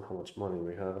depends on how much money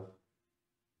we have.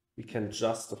 We can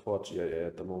just afford GIA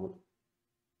at the moment.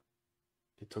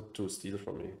 He took 2 steel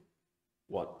from me.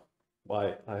 What?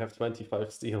 Why? I have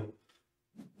 25 steel.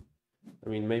 I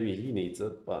mean, maybe he needs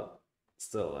it, but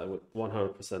still, I would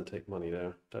 100% take money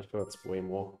there. That hurts way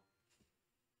more.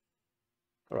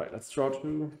 All right, let's draw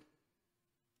 2.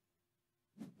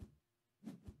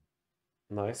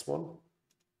 Nice one.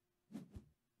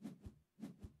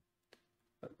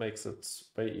 That makes it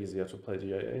way easier to play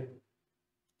GIA.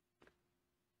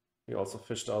 We also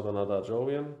fished out another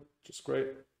Jovian, which is great.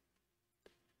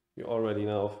 We already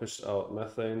now fished out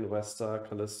Methane, Vesta,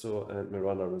 Callisto, and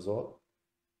Miranda Resort.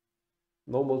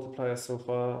 No multipliers so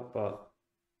far, but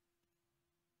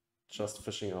just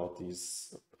fishing out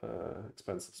these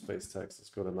expensive space tags is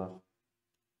good enough.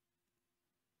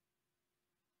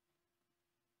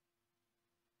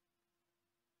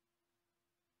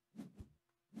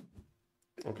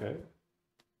 Okay,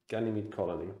 Ganymede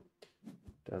Colony.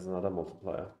 There's another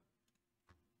multiplier.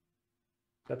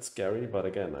 That's scary, but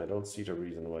again, I don't see the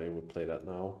reason why you would play that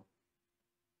now.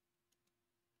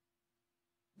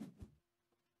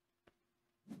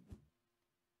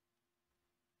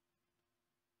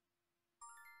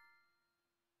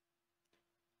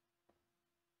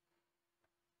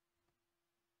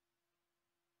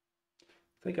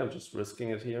 I think I'm just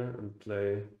risking it here and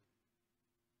play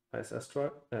Ice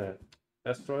Asteroid.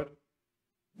 Asteroid.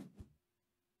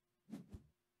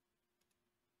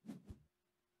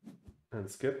 And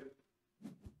skip.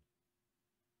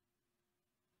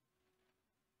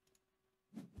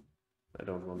 I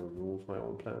don't want to remove my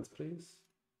own plans, please.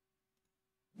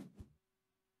 I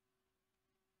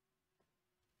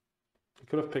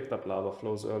could have picked up lava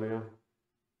flows earlier.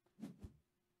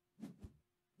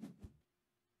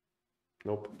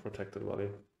 Nope, protected valley.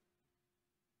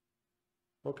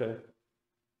 Okay.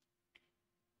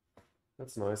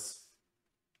 That's nice.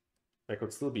 I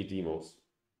could still be demos.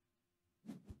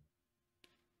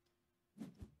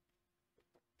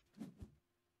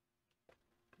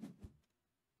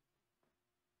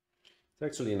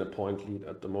 It's actually in a point lead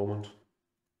at the moment.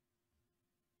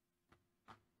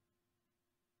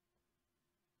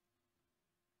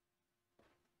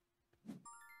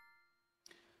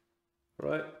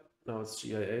 Right, now it's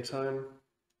GIA time.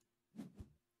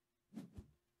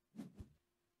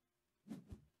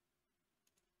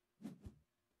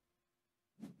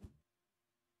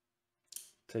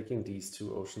 Taking these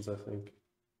 2 oceans, I think.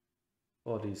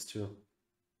 Or these 2.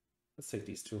 Let's take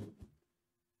these 2.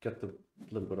 Get the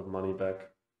little bit of money back.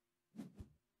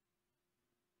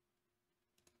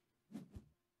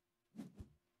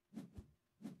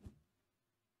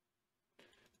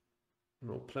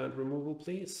 No plant removal,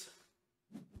 please.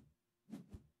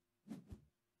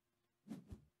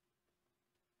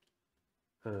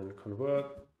 And convert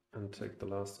and take the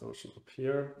last ocean up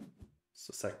here. It's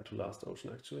the second to last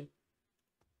ocean, actually.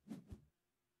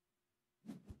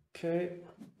 Okay.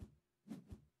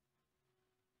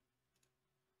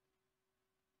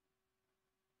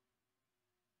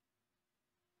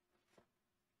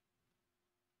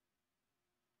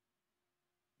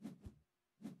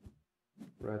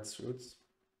 Red suits.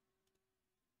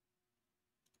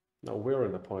 Now we're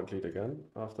in a point lead again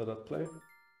after that play.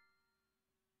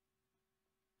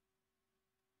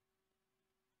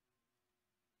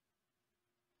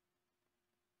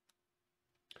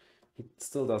 He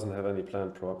still doesn't have any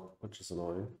plant prop, which is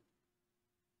annoying.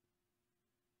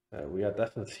 We are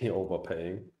definitely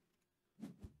overpaying.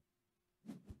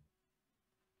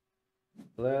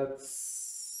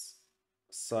 Let's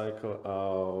cycle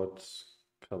out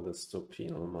Callisto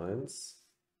Penal Mines.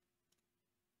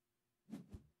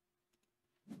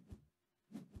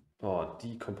 Oh,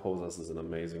 Decomposers is an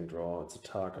amazing draw. It's a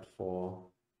target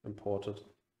for imported.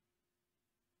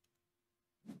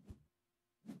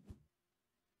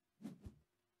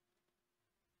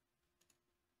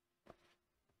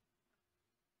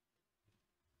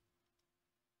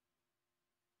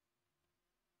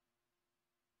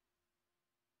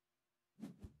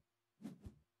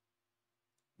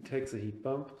 He takes a heat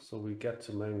bump, so we get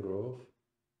to Mangrove.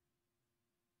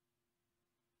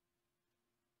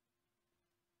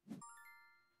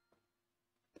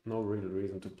 No real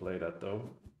reason to play that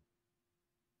though.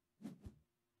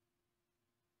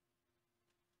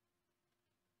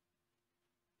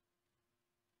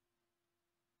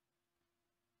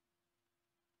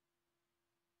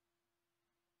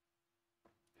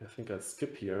 I think I'll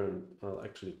skip here and I'll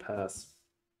actually pass.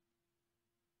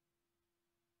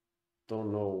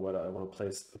 Don't know whether I want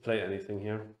to play anything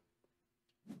here.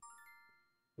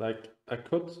 Like, I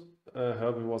could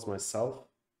Herbivores myself,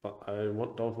 but I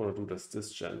don't want to do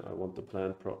this gen. I want the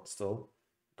plant prop still.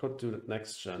 Could do it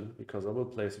next gen, because I will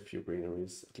place a few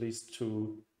greeneries, at least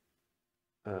 2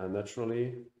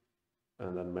 naturally,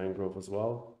 and then mangrove as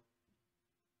well.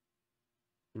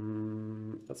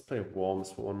 Let's play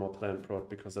worms for 1 more plant prop,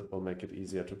 because that will make it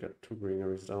easier to get 2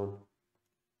 greeneries down.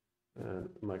 And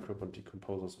microbe and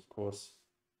decomposers, of course,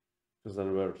 because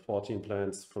then we're at 14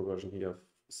 plants, conversion here of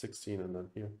 16, and then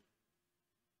here.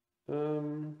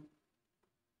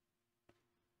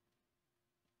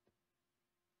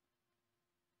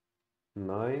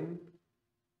 9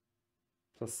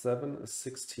 plus 7 is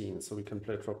 16, so we can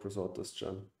play Drop Resort this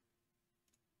gen.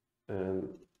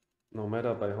 And no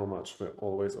matter by how much, we're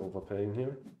always overpaying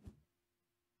here.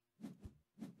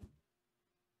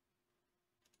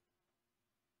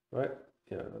 Right?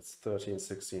 Yeah, that's 13,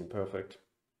 16, perfect.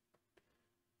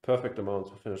 Perfect amount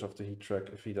to finish off the heat track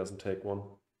if he doesn't take one.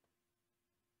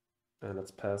 And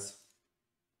let's pass.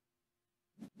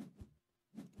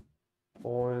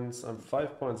 Points, I'm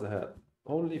 5 points ahead.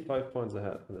 Only 5 points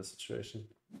ahead in this situation.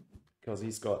 Because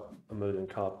he's got 1 million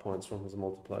card points from his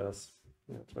multipliers.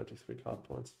 Yeah, 23 card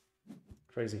points.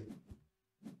 Crazy.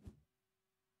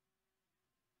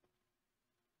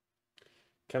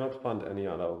 Cannot fund any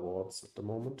other awards at the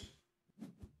moment.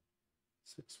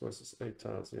 6 versus 8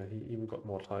 tiles. Yeah, he even got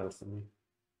more tiles than me.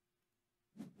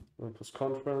 Olympus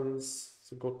Conference,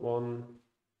 it's a good one.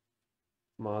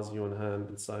 Marzio in hand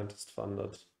and Scientist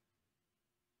funded.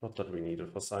 Not that we need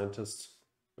it for Scientist.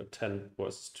 A 10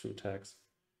 versus 2 tags.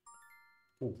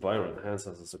 Ooh, Viral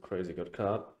Enhancers is a crazy good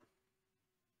card.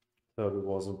 30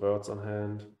 Wars and Birds on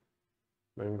hand.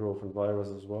 Mangrove and Virus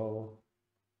as well.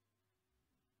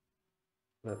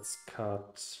 Let's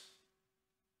cut.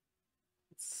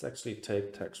 Let's actually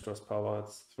take Texture's power.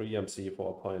 It's 3 MC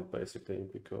for a point basically,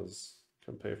 because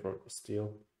you can pay for it with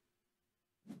steel.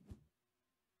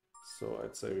 So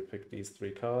I'd say we pick these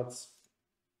 3 cards.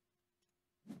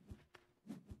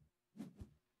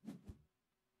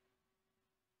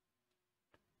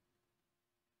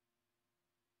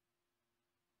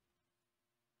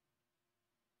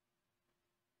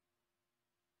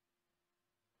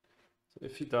 So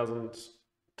if he doesn't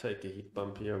take a heat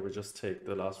bump here, we just take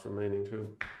the last remaining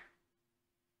 2.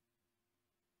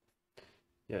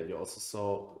 Yeah, you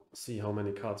also see how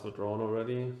many cards were drawn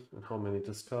already and how many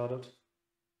discarded.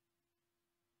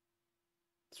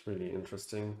 It's really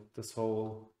interesting, this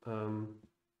whole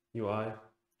UI. A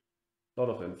lot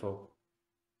of info.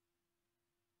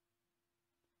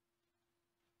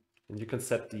 And you can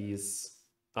set these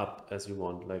up as you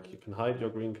want. Like, you can hide your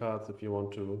green cards if you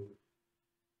want to.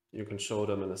 You can show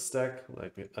them in a stack,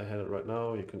 like I had it right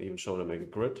now. You can even show them in a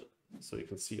grid, so you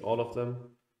can see all of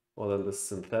them. Or then this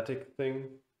synthetic thing,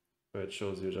 where it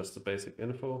shows you just the basic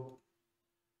info.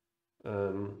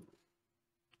 Yeah,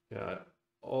 I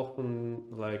often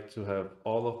like to have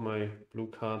all of my blue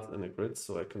cards in a grid,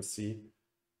 so I can see,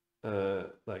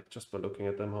 like just by looking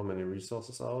at them, how many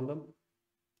resources are on them.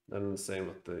 And the same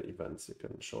with the events, you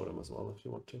can show them as well if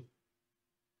you want to.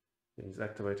 He's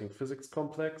activating Physics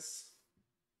Complex.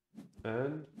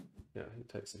 And yeah, he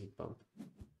takes a heat bump.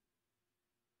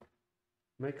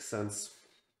 Makes sense.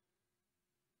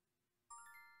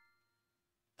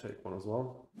 Take one as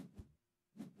well.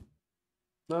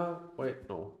 Wait,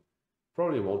 no.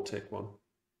 Probably won't take one.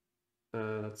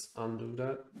 Let's undo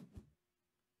that.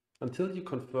 Until you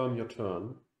confirm your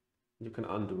turn, you can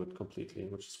undo it completely,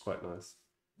 which is quite nice.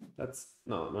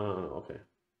 No, okay.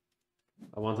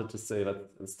 I wanted to say let's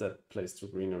instead place 2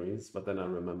 greeneries, but then I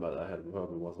remembered I had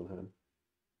Herbal was on hand.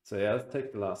 So yeah, let's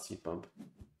take the last heat bump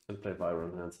and play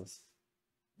Viral Enhancers.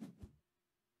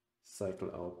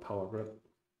 Cycle out Power Grid.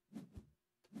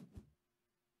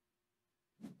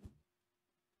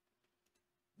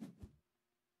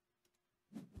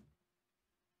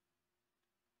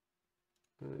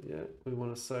 Yeah, we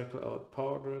want to cycle out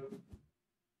Power Grid.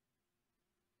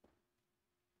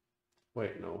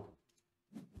 Wait, no.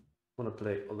 I want to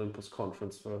play Olympus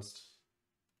Conference first.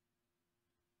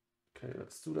 Okay,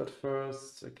 let's do that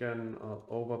first. Again, I'll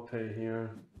overpay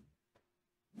here.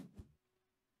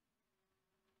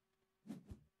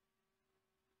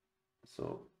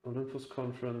 So Olympus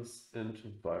Conference into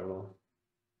Viral.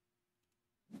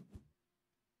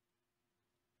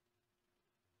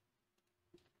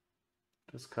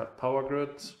 Discard Power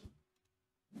Grid.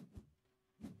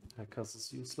 Hackers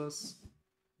is useless.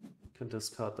 Can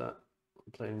discard that.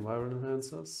 I'm playing Viral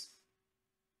Enhancers.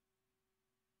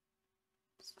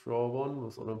 Let's draw one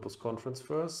with Olympus Conference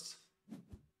first.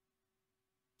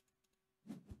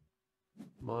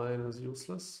 Mine is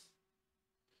useless.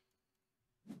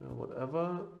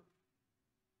 Whatever.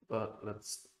 But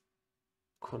let's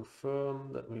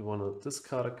confirm that we want to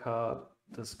discard a card,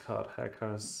 discard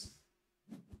Hackers.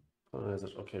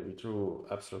 Okay, we drew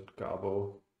Absolute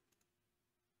Garbo.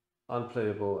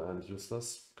 Unplayable and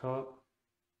useless card.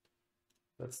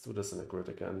 Let's do this in a grid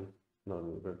again. No,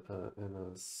 in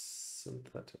a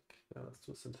synthetic. Yeah, let's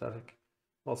do synthetic.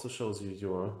 Also shows you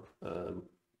your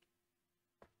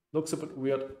looks a bit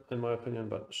weird in my opinion,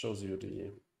 but shows you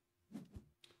the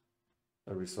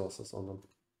resources on them,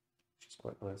 which is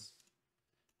quite nice.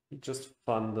 He just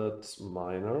funded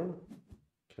Miner.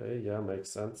 Okay, yeah, makes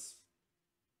sense.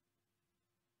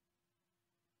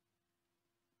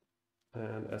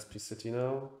 And SP City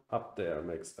now up there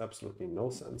makes absolutely no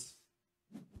sense.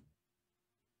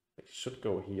 It should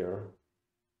go here.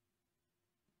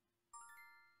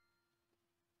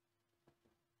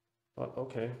 But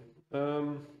okay.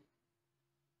 Now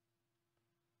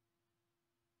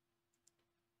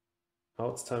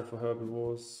it's time for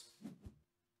herbivores.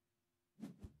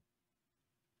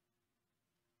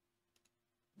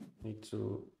 Need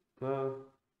to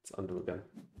let's undo again.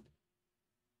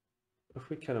 If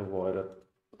we can avoid it,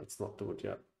 let's not do it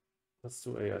yet. Let's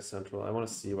do AI Central. I want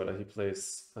to see whether he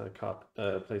plays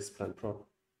plays plant prop.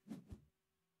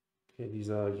 Okay, these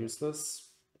are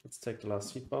useless. Let's take the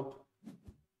last heat bump.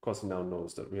 Of course, he now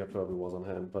knows that we have herbivores on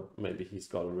hand, but maybe he's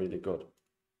got a really good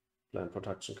plant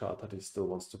protection card that he still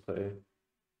wants to play.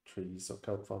 Trees or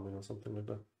kelp farming or something like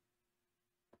that.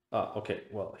 Ah, okay,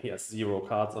 well, he has 0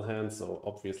 cards on hand, so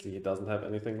obviously he doesn't have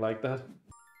anything like that.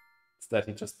 Instead,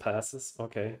 he just passes.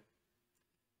 Okay.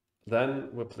 Then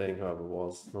we're playing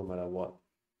herbivores, no matter what.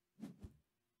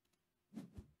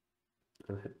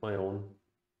 And hit my own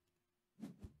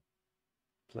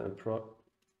plant prot.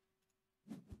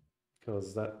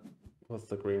 Because that with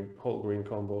the whole green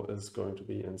combo is going to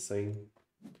be insane.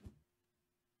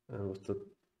 And with the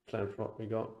plant prot we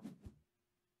got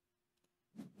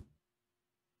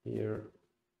here.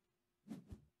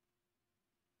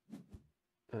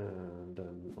 And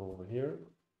then over here.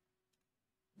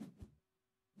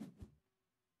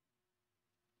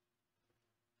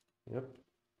 Yep,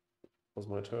 was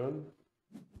my turn.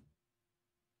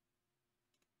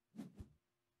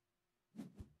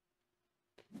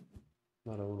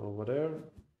 Another one over there.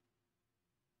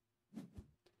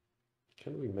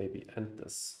 Can we maybe end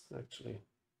this, actually?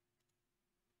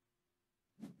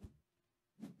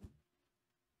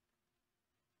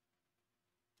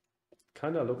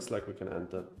 Kind of looks like we can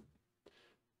end it.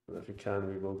 And if we can,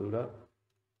 we will do that.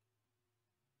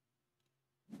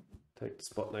 Take the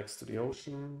spot next to the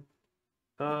ocean.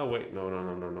 Ah, wait,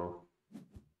 no.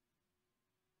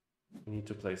 We need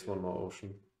to place one more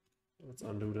ocean. Let's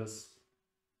undo this.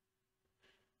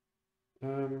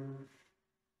 Yeah,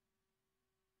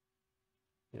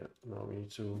 now we need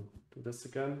to do this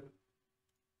again.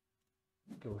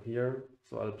 Go here.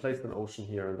 So I'll place an ocean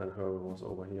here and then herbivores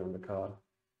over here on the card.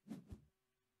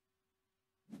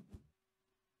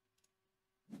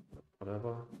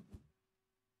 Whatever.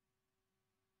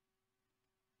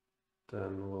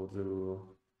 Then we'll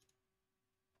do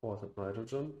ported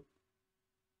nitrogen.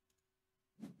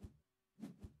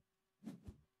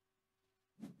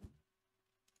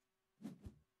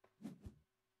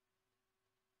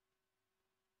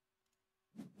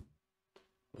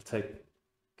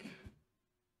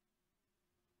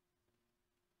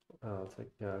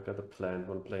 Yeah, I got a plant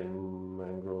when playing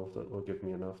mangrove that will give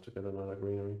me enough to get another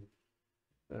greenery.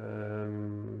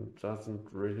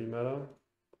 Doesn't really matter.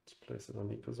 Let's place it on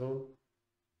ecozone.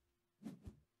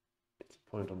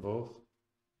 point on both.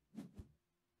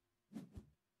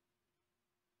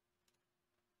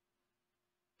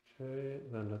 Okay,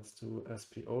 then let's do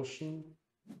SP Ocean.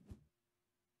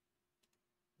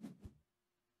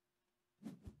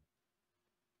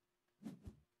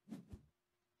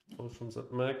 Ocean's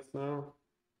at max now.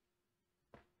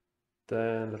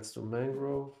 Then let's do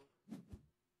mangrove.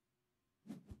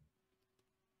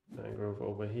 Mangrove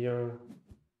over here.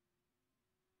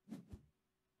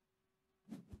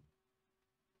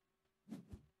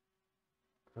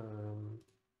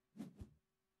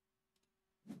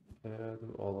 Yeah,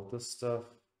 do all of this stuff,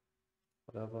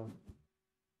 whatever.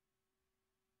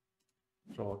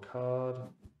 Draw a card.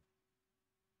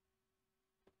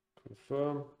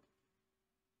 Confirm.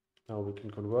 Now we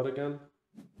can convert again.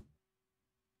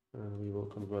 And we will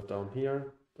convert down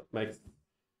here. That makes,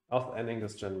 after ending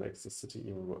this gen, makes the city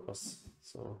even worse.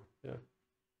 So yeah,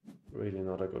 really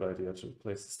not a good idea to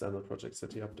place the standard project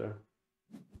city up there.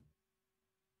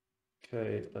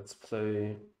 Okay, let's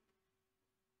play.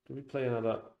 Do we play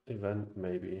another event?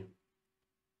 Maybe.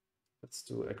 Let's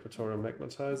do Equatorial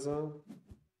Magnetizer.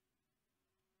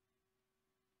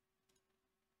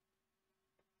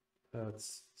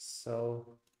 Let's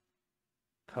sell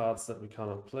cards that we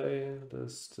cannot play.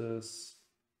 This.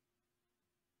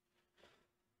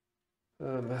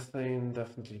 Methane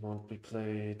definitely won't be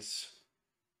played.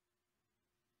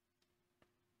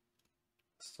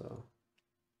 So,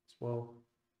 as well.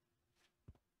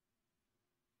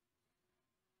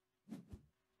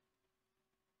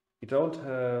 We don't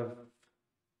have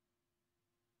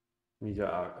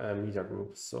media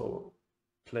groups, so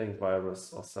playing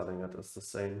virus or selling it is the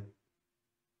same.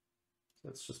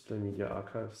 Let's just play media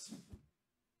archives,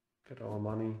 get our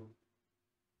money.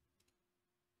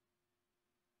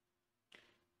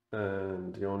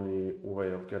 And the only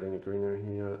way of getting a greener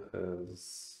here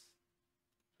is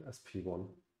SP1.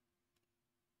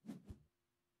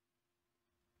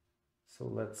 So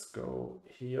let's go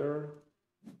here.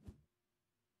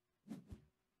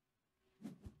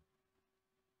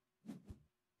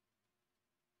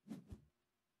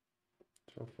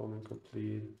 Terraforming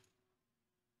complete.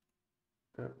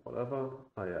 Yeah, whatever.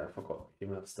 Oh yeah, I forgot we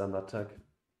even have standard tech.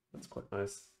 That's quite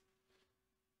nice.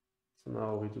 So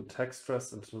now we do tech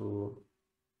stress into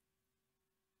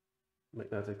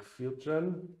magnetic field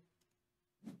gen.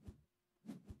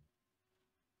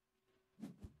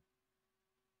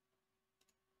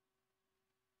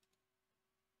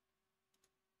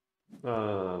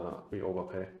 No, we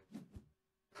overpay.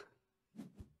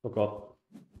 Forgot.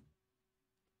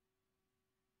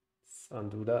 Let's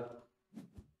undo that.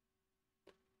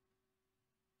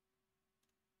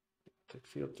 Take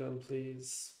field gen,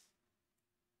 please.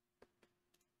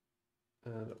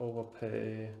 And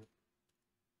overpay.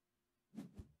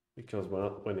 Because we're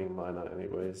not winning miner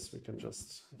anyways, we can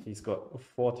just... He's got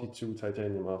 42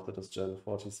 titanium after this gen,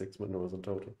 46 minerals in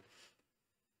total.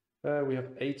 We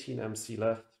have 18 MC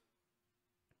left.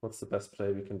 What's the best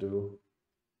play we can do?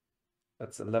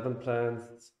 That's 11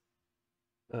 plants,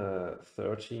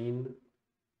 13,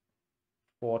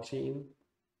 14.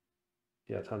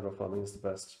 Yeah, Terraforming is the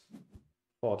best.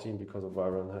 14 because of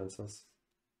viral enhancers.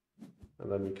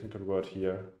 And then we can convert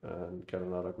here and get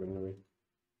another greenery.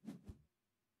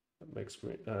 That makes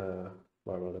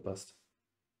viral the best.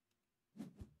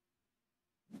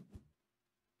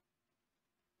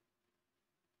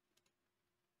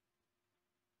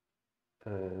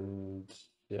 And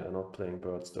yeah, not playing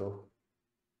birds though.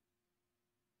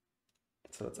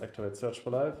 So let's activate Search for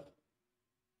Life.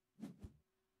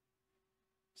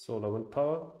 Solar wind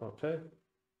power, okay.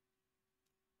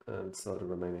 And sell the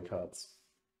remaining cards.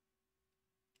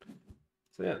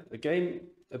 So yeah, the game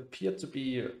appeared to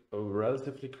be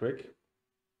relatively quick,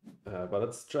 but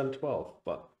it's Gen 12,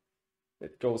 but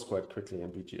it goes quite quickly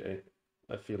in BGA,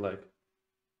 I feel like.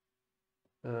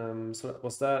 So that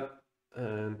was that,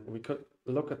 and we could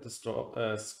look at the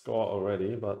score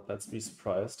already, but let's be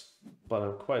surprised. But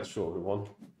I'm quite sure we won.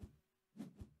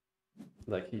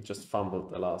 Like, he just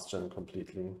fumbled the last gen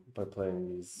completely by playing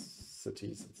these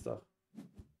cities and stuff.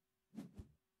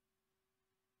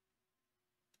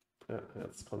 Yeah,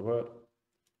 let's convert.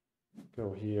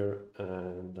 Go here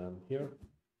and here.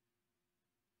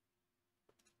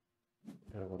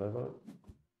 Yeah, whatever.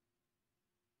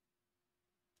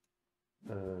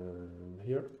 And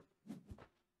here.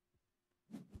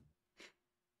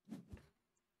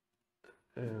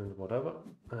 And whatever.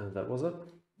 And that was it.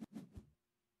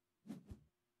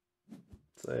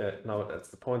 So yeah, now that's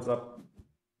the points up.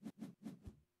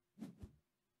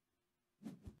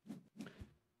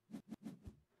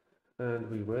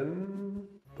 And we win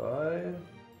by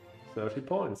 30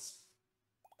 points.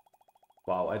 Wow.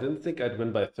 wow, I didn't think I'd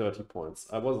win by 30 points.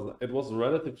 It was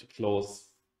relatively close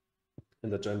in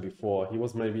the gen before. He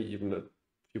was maybe even a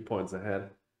few points ahead.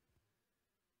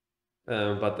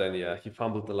 But then, yeah, he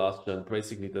fumbled the last gen,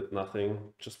 basically did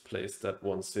nothing, just placed that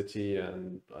one city,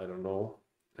 and I don't know.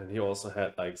 And he also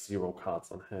had like 0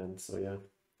 cards on hand, so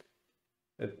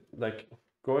yeah. Like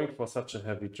going for such a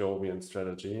heavy Jovian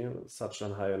strategy, such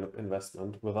a high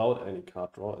investment without any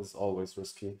card draw is always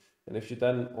risky. And if you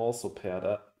then also pair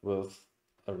that with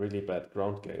a really bad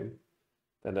ground game,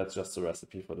 then that's just a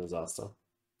recipe for disaster.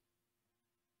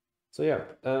 So yeah,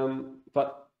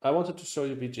 but I wanted to show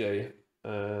you BGA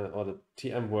or the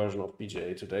TM version of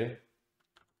BGA today.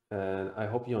 And I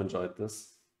hope you enjoyed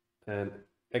this. And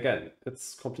again,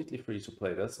 it's completely free to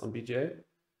play this on BGA.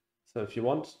 So if you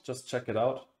want, just check it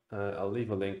out. I'll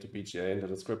leave a link to BGA in the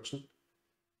description.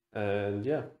 And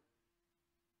yeah,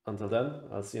 until then,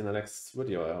 I'll see you in the next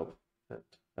video, I hope. And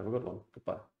have a good one.